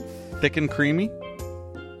bottle. Thick and creamy?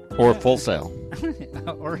 Or full sail?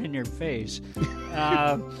 Or in your face.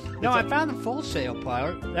 No, I found the full sail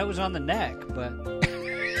part. That was on the neck, but...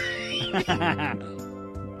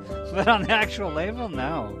 but on the actual label,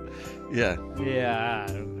 no. Yeah. Yeah,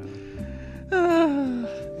 I don't know.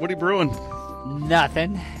 What are you brewing?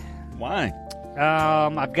 Nothing. Why?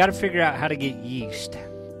 I've got to figure out how to get yeast.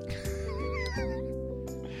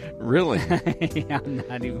 Really? I'm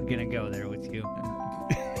not even going to go there with you.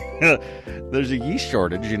 There's a yeast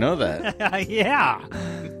shortage, you know that. Yeah.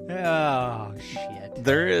 Oh, shit.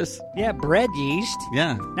 There is. Yeah, bread yeast.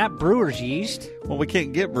 Yeah. Not brewer's yeast. Well, we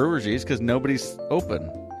can't get brewer's yeast because nobody's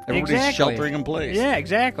open. Everybody's sheltering in place. Yeah,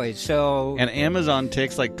 exactly. So, and Amazon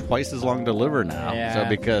takes like twice as long to deliver now. Yeah. So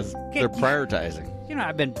because they're prioritizing. You know,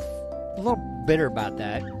 I've been a little bitter about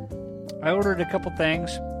that. I ordered a couple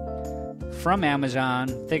things from Amazon,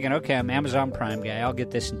 thinking, okay, I'm Amazon Prime guy. I'll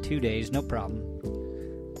get this in 2 days, no problem.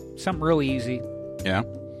 Something real easy. Yeah.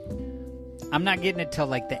 I'm not getting it till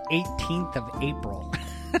like the 18th of April.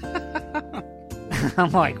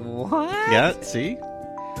 I'm like, what? Yeah, see?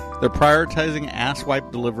 They're prioritizing ass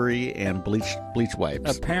wipe delivery and bleach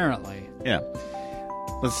wipes. Apparently. Yeah.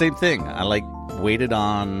 The same thing. I waited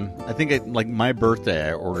on, I think my birthday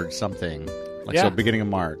I ordered something. So beginning of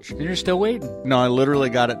March. And you're still waiting? No, I literally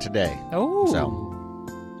got it today. Oh. So,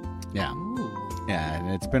 yeah. Ooh. Yeah,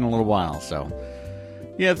 and it's been a little while, so.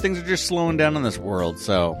 Yeah, things are just slowing down in this world,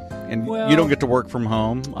 so. And you don't get to work from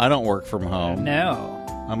home. I don't work from home. No.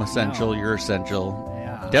 I'm essential. No. You're essential.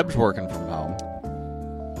 Yeah. Deb's working from home.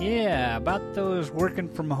 Yeah, about those working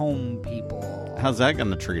from home people. How's that going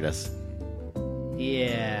to treat us?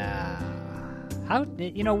 Yeah. How,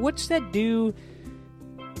 what's that do?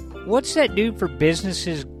 What's that do for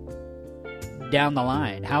businesses down the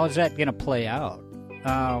line? How is that going to play out?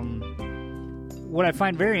 What I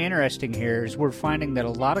find very interesting here is we're finding that a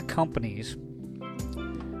lot of companies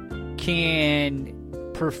can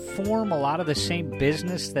perform a lot of the same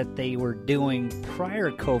business that they were doing prior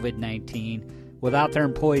to COVID-19 without their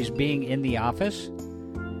employees being in the office.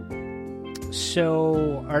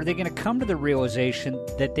 So are they going to come to the realization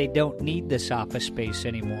that they don't need this office space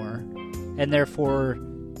anymore and therefore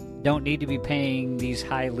don't need to be paying these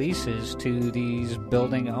high leases to these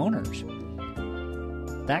building owners?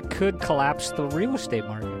 That could collapse the real estate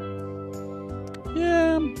market.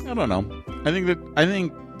 Yeah, I don't know. I think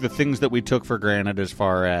the things that we took for granted as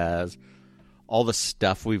far as all the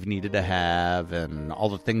stuff we've needed to have and all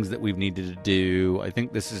the things that we've needed to do, I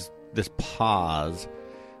think this pause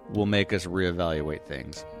will make us reevaluate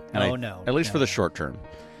things. And at least for the short term.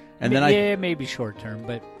 And then maybe short term,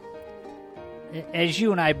 but as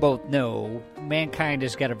you and I both know, mankind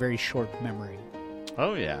has got a very short memory.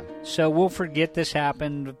 Oh yeah. So we'll forget this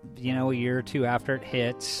happened, a year or two after it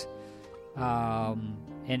hits, and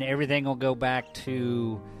everything will go back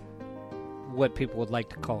to what people would like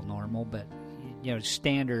to call normal, but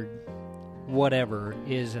standard whatever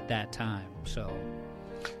is at that time. So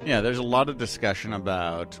yeah, there's a lot of discussion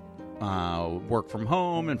about work from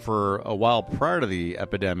home, and for a while prior to the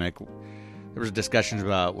epidemic, there was discussions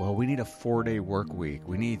about, well, we need a 4-day work week,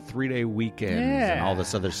 we need 3-day weekends, and all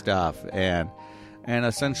this other stuff, and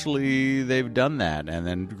essentially they've done that, and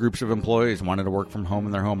then groups of employees wanted to work from home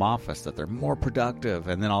in their home office, that they're more productive,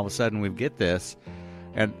 and then all of a sudden we get this.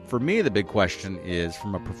 And for me, the big question is,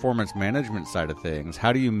 from a performance management side of things,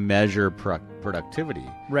 how do you measure productivity?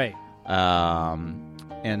 Right.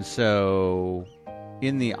 And so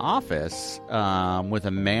in the office, with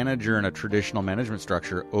a manager and a traditional management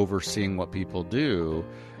structure overseeing what people do,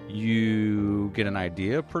 you get an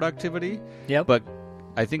idea of productivity. Yep. But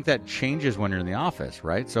I think that changes when you're in the office,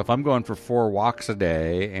 right? So if I'm going for 4 walks a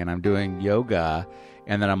day and I'm doing yoga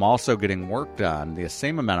and then I'm also getting work done, the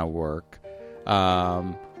same amount of work,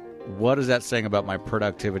 what is that saying about my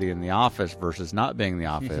productivity in the office versus not being in the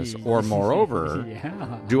office? Or moreover,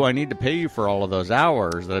 do I need to pay you for all of those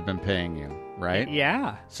hours that I've been paying you, right?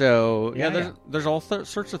 Yeah. So, there's all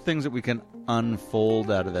sorts of things that we can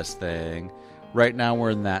unfold out of this thing. Right now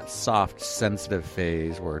we're in that soft, sensitive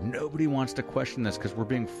phase where nobody wants to question this because we're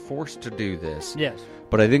being forced to do this. Yes.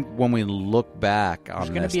 But I think when we look back on this,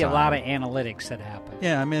 there's going to be a lot of analytics that happen.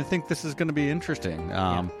 Yeah, I think this is going to be interesting.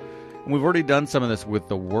 And we've already done some of this with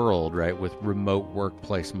the world, right, with remote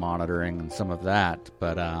workplace monitoring and some of that.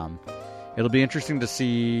 But it'll be interesting to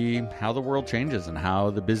see how the world changes and how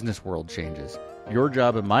the business world changes. Your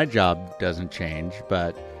job and my job doesn't change,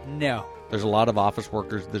 but No. there's a lot of office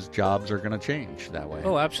workers whose jobs are going to change that way.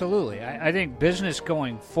 Oh, absolutely. I think business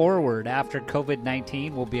going forward after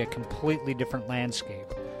COVID-19 will be a completely different landscape.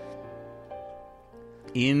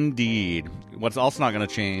 Indeed. What's also not going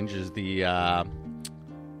to change is the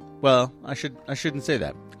well, I shouldn't say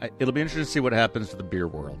that. It'll be interesting to see what happens to the beer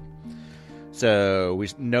world. So we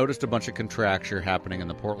noticed a bunch of contraction happening in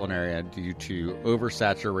the Portland area due to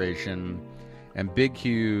oversaturation and big,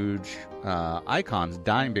 huge icons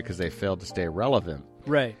dying because they failed to stay relevant.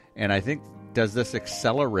 Right. And I think, does this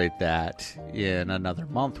accelerate that in another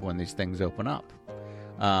month when these things open up?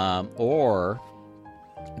 Or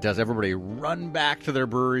does everybody run back to their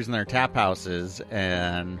breweries and their tap houses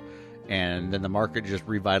and then the market just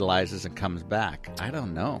revitalizes and comes back? I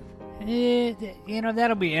don't know.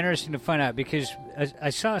 That'll be interesting to find out, because I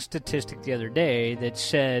saw a statistic the other day that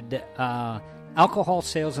said alcohol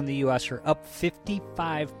sales in the U.S. are up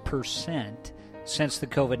 55% since the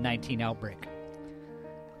COVID-19 outbreak.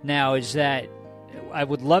 Now, is that, I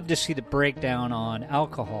would love to see the breakdown on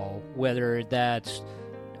alcohol, whether that's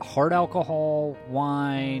hard alcohol,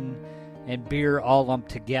 wine, and beer all lumped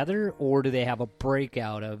together, or do they have a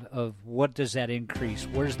breakout of what does that increase?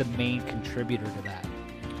 Where's the main contributor to that?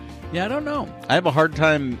 Yeah, I don't know. I have a hard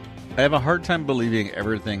time believing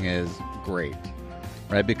everything is great,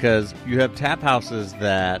 right? Because you have tap houses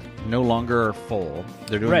that no longer are full.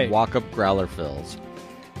 They're doing walk-up growler fills,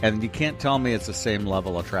 and you can't tell me it's the same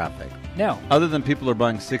level of traffic. No. Other than people are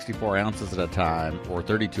buying 64 ounces at a time or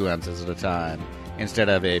 32 ounces at a time instead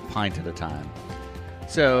of a pint at a time.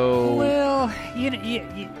 So, well,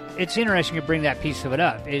 it's interesting to bring that piece of it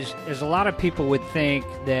up. Is a lot of people would think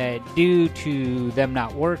that due to them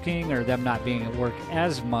not working or them not being at work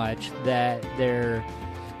as much, that they're,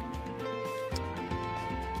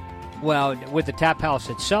 well, with the tap house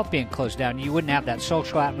itself being closed down, you wouldn't have that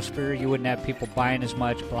social atmosphere. You wouldn't have people buying as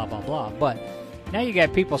much, blah, blah, blah. But now you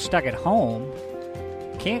got people stuck at home,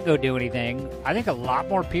 can't go do anything. I think a lot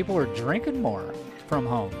more people are drinking more from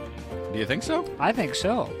home. Do you think so? I think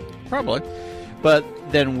so. Probably. But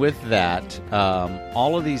then with that,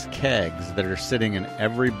 all of these kegs that are sitting in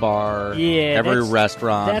every bar, every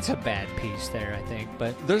restaurant. That's a bad piece there, I think.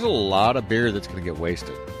 But there's a lot of beer that's going to get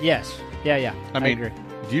wasted. Yes. Yeah. I mean, agree.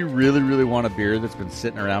 Do you really, really want a beer that's been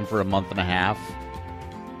sitting around for a month and a half?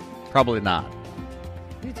 Probably not.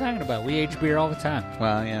 What are you talking about? We age beer all the time.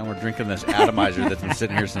 Well, yeah, we're drinking this atomizer that's been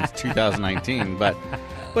sitting here since 2019. But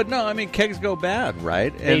no, I mean, kegs go bad,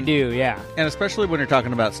 right? They do, yeah. And especially when you're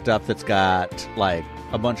talking about stuff that's got, like,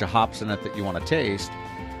 a bunch of hops in it that you want to taste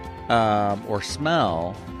or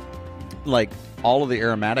smell, like, all of the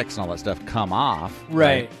aromatics and all that stuff come off.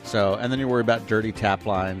 Right. So, and then you worry about dirty tap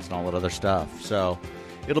lines and all that other stuff. So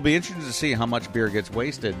it'll be interesting to see how much beer gets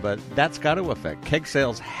wasted, but that's got to affect. Keg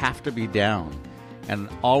sales have to be down. And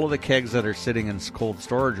all of the kegs that are sitting in cold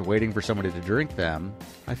storage waiting for somebody to drink them,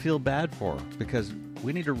 I feel bad for, because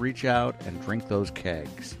we need to reach out and drink those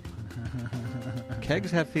kegs.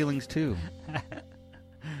 Kegs have feelings too.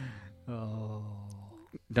 Oh.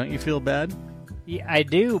 Don't you feel bad? Yeah, I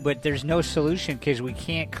do, but there's no solution because we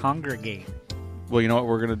can't congregate. Well, you know what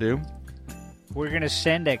we're going to do? We're going to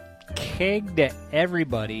send a keg to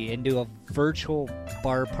everybody and do a virtual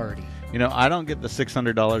bar party. You know, I don't get the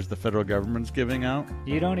 $600 the federal government's giving out.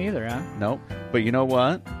 You don't either, huh? Nope. But you know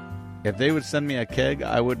what? If they would send me a keg,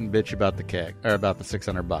 I wouldn't bitch about the keg or about the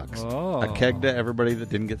 $600. Oh. A keg to everybody that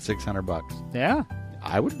didn't get $600. Yeah.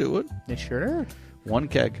 I would do it. Yeah, sure. One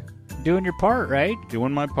keg. Doing your part, right?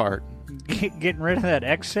 Doing my part. Getting rid of that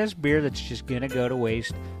excess beer that's just going to go to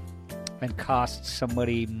waste and cost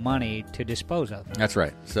somebody money to dispose of. That's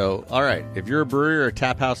right. So, all right. If you're a brewery or a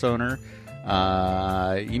tap house owner,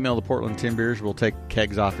 email the Portland Tin Beers. We'll take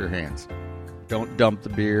kegs off your hands. Don't dump the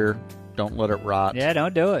beer. Don't let it rot. Yeah,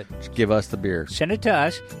 don't do it. Just give us the beer. Send it to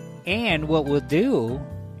us. And what we'll do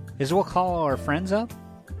is we'll call our friends up.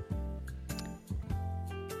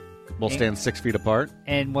 We'll stand 6 feet apart.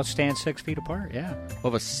 And we'll stand 6 feet apart, yeah.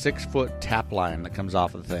 We'll have a 6-foot tap line that comes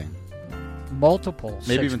off of the thing. Multiple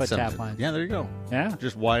Maybe 6 even foot tap lines. Yeah, there you go. Yeah.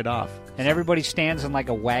 Just wide off. And everybody stands in like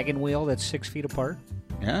a wagon wheel that's 6 feet apart.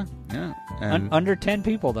 Yeah. And under 10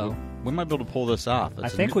 people, though. We might be able to pull this off. I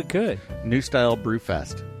think we could. New style brew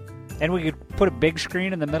fest. And we could put a big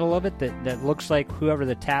screen in the middle of it that looks like whoever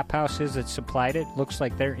the tap house is that supplied it looks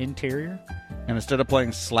like their interior. And instead of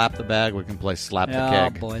playing Slap the Bag, we can play Slap the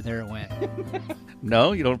Keg. Oh, boy, there it went.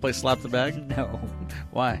 No? You don't play Slap the Bag? No.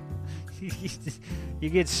 Why? You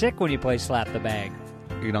get sick when you play Slap the Bag.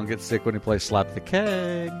 You don't get sick when you play Slap the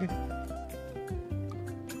Keg.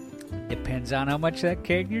 Depends on how much that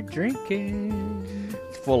keg you're drinking.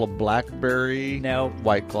 It's full of blackberry. Nope.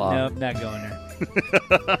 White Claw. Nope, not going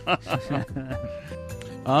there.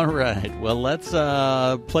 All right. Well, let's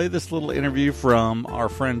play this little interview from our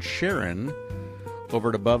friend Sharon over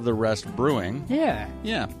at Above the Rest Brewing. Yeah.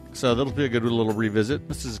 Yeah. So that'll be a good little revisit.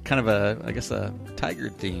 This is kind of a Tiger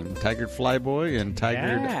theme. Tiger Flyboy and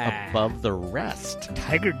Tiger Above the Rest.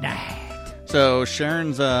 Tiger Night. So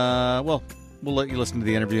Sharon's, we'll let you listen to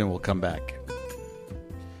the interview and we'll come back.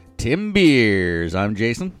 Tim Beers. I'm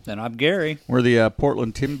Jason. And I'm Gary. We're the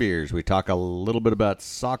Portland Tim Beers. We talk a little bit about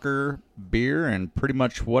soccer, beer, and pretty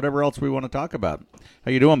much whatever else we want to talk about.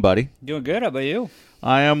 How you doing, buddy? Doing good. How about you?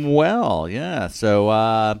 I am well, yeah.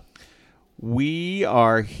 So we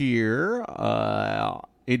are here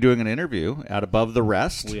doing an interview at Above the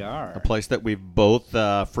Rest. We are. A place that we've both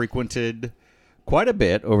frequented quite a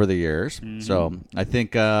bit over the years. Mm-hmm. So I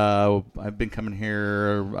think I've been coming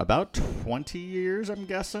here about 20 years, I'm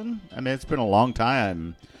guessing. I mean, it's been a long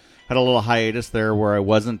time. Had a little hiatus there where I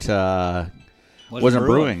wasn't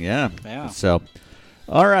brewing. Yeah. So,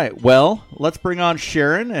 all right. Well, let's bring on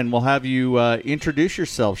Sharon, and we'll have you introduce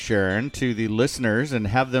yourself, Sharon, to the listeners, and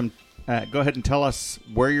have them go ahead and tell us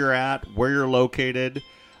where you're at, where you're located,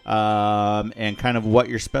 and kind of what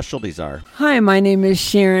your specialties are. Hi, my name is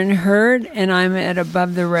Sharon Hurd, and I'm at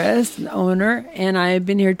Above the Rest, the owner, and I've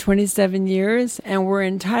been here 27 years, and we're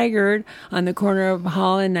in Tigard on the corner of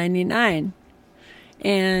Hall and 99.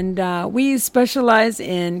 And we specialize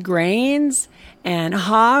in grains and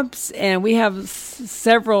hops, and we have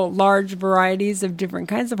several large varieties of different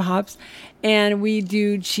kinds of hops. And we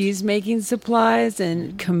do cheese-making supplies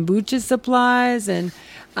and kombucha supplies, and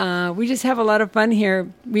we just have a lot of fun here.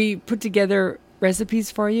 We put together recipes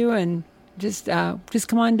for you, and just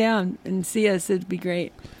come on down and see us. It'd be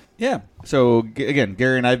great. Yeah. So, again,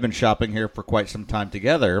 Gary and I have been shopping here for quite some time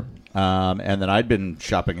together, and then I'd been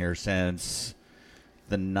shopping here since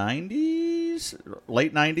the 90s,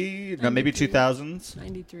 late 90s, no, maybe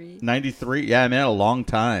 2000s. 93. Yeah, I mean, a long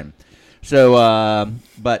time. So,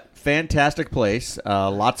 but fantastic place.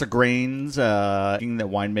 Lots of grains that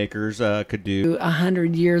winemakers could do.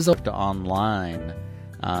 100 years old. To online,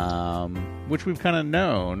 which we've kind of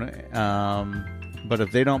known. But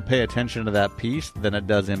if they don't pay attention to that piece, then it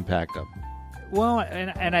does impact them. Well,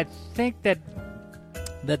 and I think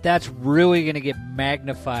that's really going to get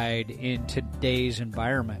magnified in today's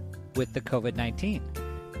environment with the COVID-19.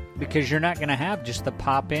 Because you're not going to have just the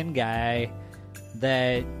pop-in guy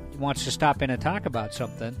that wants to stop in and talk about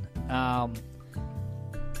something,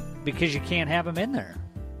 because you can't have them in there.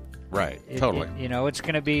 Right, totally. It's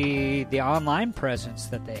going to be the online presence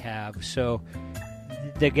that they have. So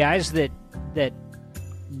the guys that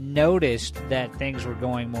noticed that things were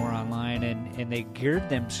going more online and they geared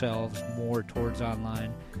themselves more towards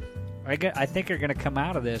online, I think are going to come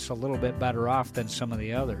out of this a little bit better off than some of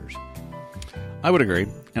the others. I would agree.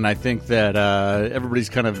 And I think that everybody's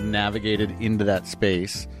kind of navigated into that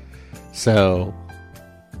space. So,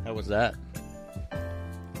 how was that?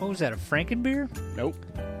 What was that, a Frankenbeer? Nope.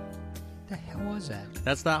 What the hell was that?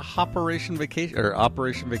 That's not Operation Vacation.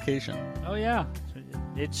 Oh, yeah.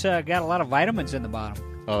 It's got a lot of vitamins in the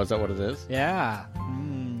bottom. Oh, is that what it is? Yeah.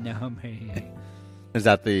 No, man. Is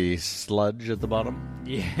that the sludge at the bottom?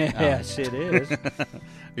 Yes, It is. Are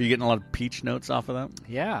you getting a lot of peach notes off of that?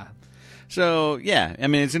 Yeah. So, yeah, I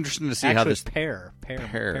mean, it's interesting to see how this... pear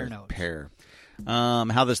notes.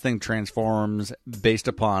 How this thing transforms based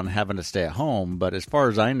upon having to stay at home. But as far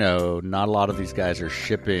as I know, not a lot of these guys are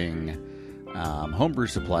shipping homebrew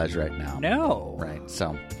supplies right now. No. Right,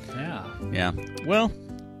 so... Yeah. Well,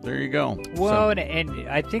 there you go. Well, and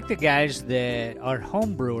I think the guys that are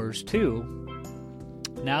home brewers, too,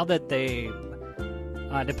 now that they...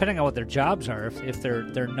 depending on what their jobs are, if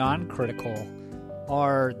they're non-critical,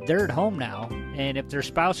 or they're at home now, and if their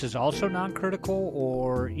spouse is also non-critical,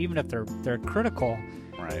 or even if they're critical,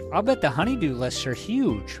 right? I'll bet the honeydew lists are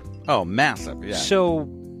huge. Oh, massive! Yeah. So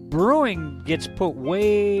brewing gets put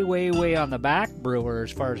way, way, way on the back burner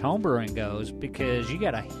as far as home brewing goes, because you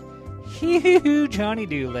got a huge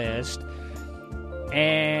honeydew list,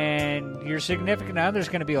 and your significant other's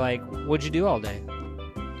going to be like, "What'd you do all day?"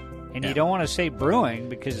 And you don't want to say brewing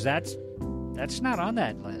because that's not on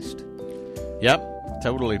that list. Yep,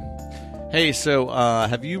 totally. Hey, so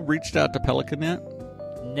have you reached out to Pelican yet?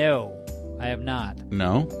 No, I have not.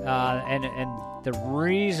 No? And the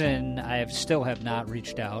reason I still have not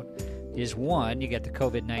reached out is, one, you got the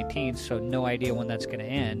COVID-19, so no idea when that's going to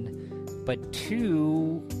end. But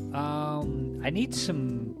two, I need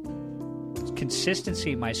some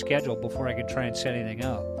consistency in my schedule before I can try and set anything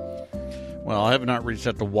up. Well, I have not reached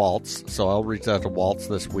out to Waltz, so I'll reach out to Waltz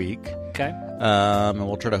this week. Okay. And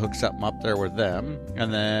we'll try to hook something up there with them.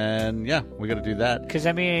 And then, yeah, we got to do that. Because,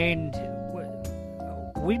 I mean,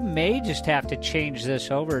 we may just have to change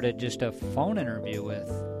this over to just a phone interview with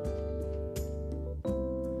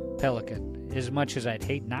Pelican, as much as I'd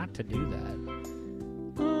hate not to do that.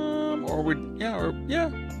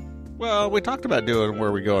 Well, we talked about doing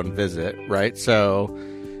where we go and visit, right? So,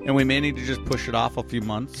 and we may need to just push it off a few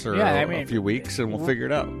months or a few weeks, and we'll figure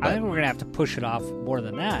it out. I think we're going to have to push it off more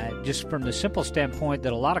than that, just from the simple standpoint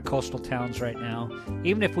that a lot of coastal towns right now,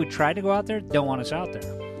 even if we try to go out there, don't want us out there.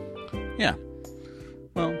 Yeah.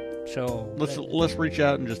 Well, so let's reach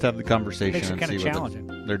out and just have the conversation makes it and kind see of what challenging.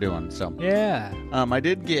 they're doing. So yeah. I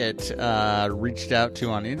did get reached out to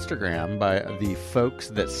on Instagram by the folks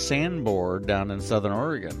that sandboard down in Southern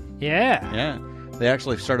Oregon. Yeah. Yeah. They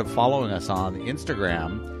actually started following us on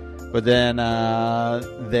Instagram, but then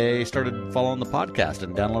they started following the podcast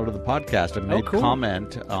and downloaded the podcast and made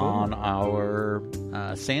comment on our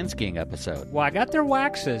sand skiing episode. Well, I got their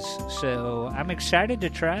waxes, so I'm excited to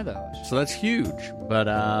try those. So that's huge. But,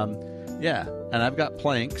 yeah, and I've got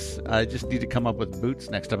planks. I just need to come up with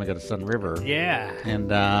boots next time I go to Sun River. Yeah. And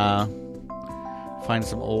find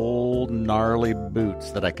some old gnarly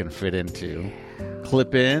boots that I can fit into.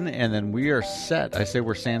 Clip in, and then we are set. I say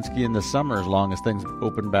we're sand skiing this summer as long as things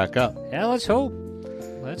open back up. Yeah, let's hope.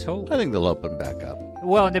 Let's hope. I think they'll open back up.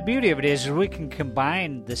 Well, and the beauty of it is we can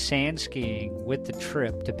combine the sand skiing with the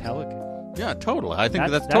trip to Pelican. Yeah, totally. I think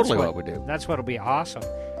that's totally what we do. That's what'll be awesome.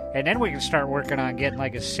 And then we can start working on getting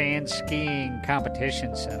like a sand skiing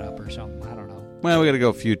competition set up or something. I don't know. Well, we got to go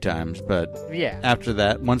a few times, but yeah. After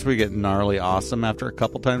that, once we get gnarly awesome after a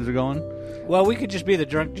couple times of going. Well, we could just be the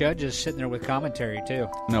drunk judges sitting there with commentary, too.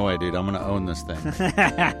 No way, dude. I'm going to own this thing.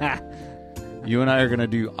 You and I are going to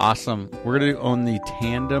do awesome. We're going to own the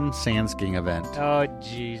tandem sand skiing event. Oh,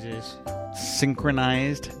 Jesus.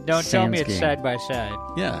 Synchronized Don't sand tell me skiing. It's side by side.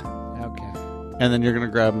 Yeah. Okay. And then you're going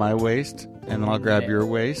to grab my waist, and then I'll grab your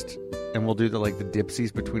waist, and we'll do the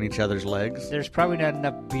dipsies between each other's legs. There's probably not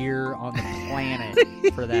enough beer on the planet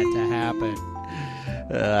for that to happen.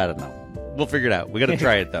 I don't know. We'll figure it out. We got to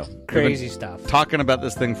try it, though. Crazy stuff. Talking about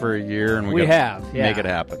this thing for a year, and we have make it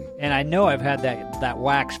happen. And I know I've had that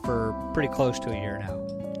wax for pretty close to a year now.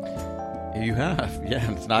 You have, yeah.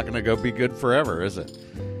 It's not going to go be good forever, is it?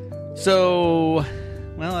 So,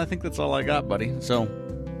 well, I think that's all I got, buddy. So,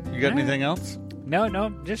 you got anything else? No,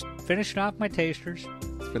 just finishing off my tasters.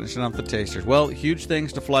 Finishing off the tasters. Well, huge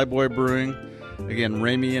thanks to Flyboy Brewing. Again,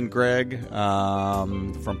 Ramey and Greg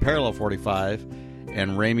from Parallel 45.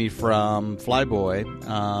 And Ramey from Flyboy,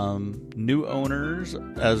 new owners,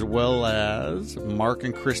 as well as Mark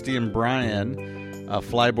and Christy and Brian,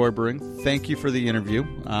 Flyboy Brewing. Thank you for the interview.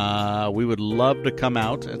 We would love to come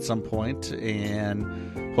out at some point,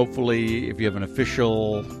 and hopefully, if you have an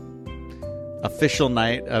official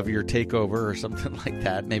night of your takeover or something like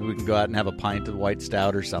that, maybe we can go out and have a pint of white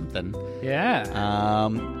stout or something. Yeah.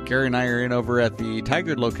 Gary and I are in over at the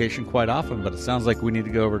Tigard location quite often, but it sounds like we need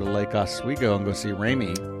to go over to Lake Oswego and go see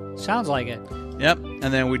Ramey. Sounds like it. Yep.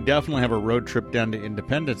 And then we definitely have a road trip down to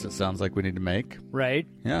Independence, it sounds like we need to make. Right.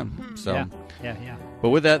 Yeah. So. Yeah. But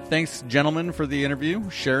with that, thanks, gentlemen, for the interview.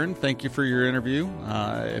 Sharon, thank you for your interview.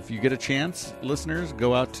 If you get a chance, listeners,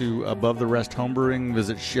 go out to Above the Rest Homebrewing,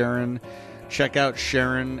 visit Sharon. Check out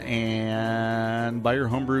Sharon and buy your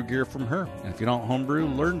homebrew gear from her. And if you don't homebrew,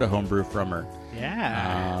 learn to homebrew from her.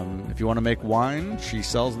 Yeah. If you want to make wine, she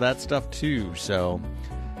sells that stuff too. So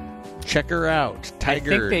check her out.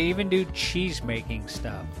 Tiger. I think they even do cheese making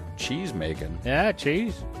stuff. Cheese making? Yeah,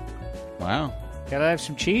 cheese. Wow. Gotta have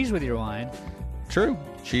some cheese with your wine. True.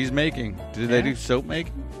 Cheese making. Do they do soap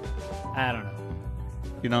making? I don't know.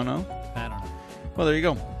 You don't know? I don't know. Well, there you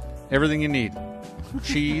go. Everything you need.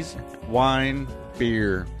 Cheese, wine,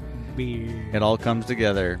 beer. It all comes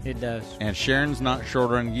together. It does. And Sharon's not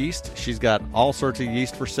short on yeast. She's got all sorts of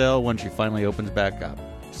yeast for sale when she finally opens back up.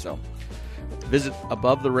 So visit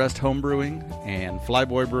Above the Rest Homebrewing and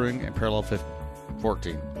Flyboy Brewing and Parallel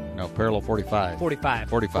 45.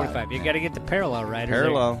 45. You got to get the parallel right.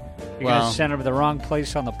 Parallel. You're going to send them to the wrong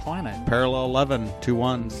place on the planet. Parallel 11, 2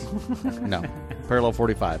 1s. No, Parallel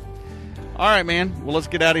 45. All right, man. Well, let's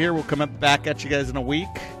get out of here. We'll come back at you guys in a week.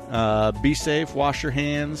 Be safe. Wash your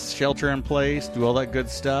hands. Shelter in place. Do all that good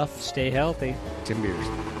stuff. Stay healthy. Tim Beers.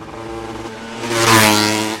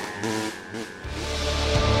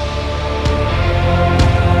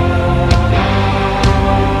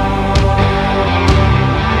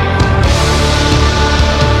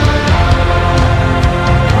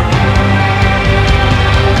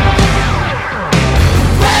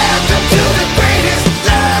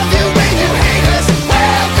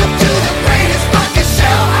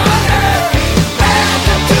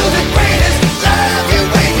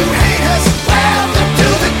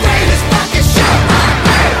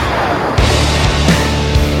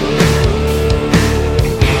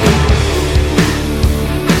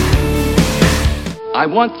 I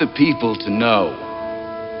want the people to know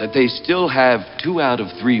that they still have 2 out of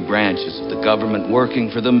 3 branches of the government working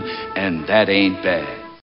for them, and that ain't bad.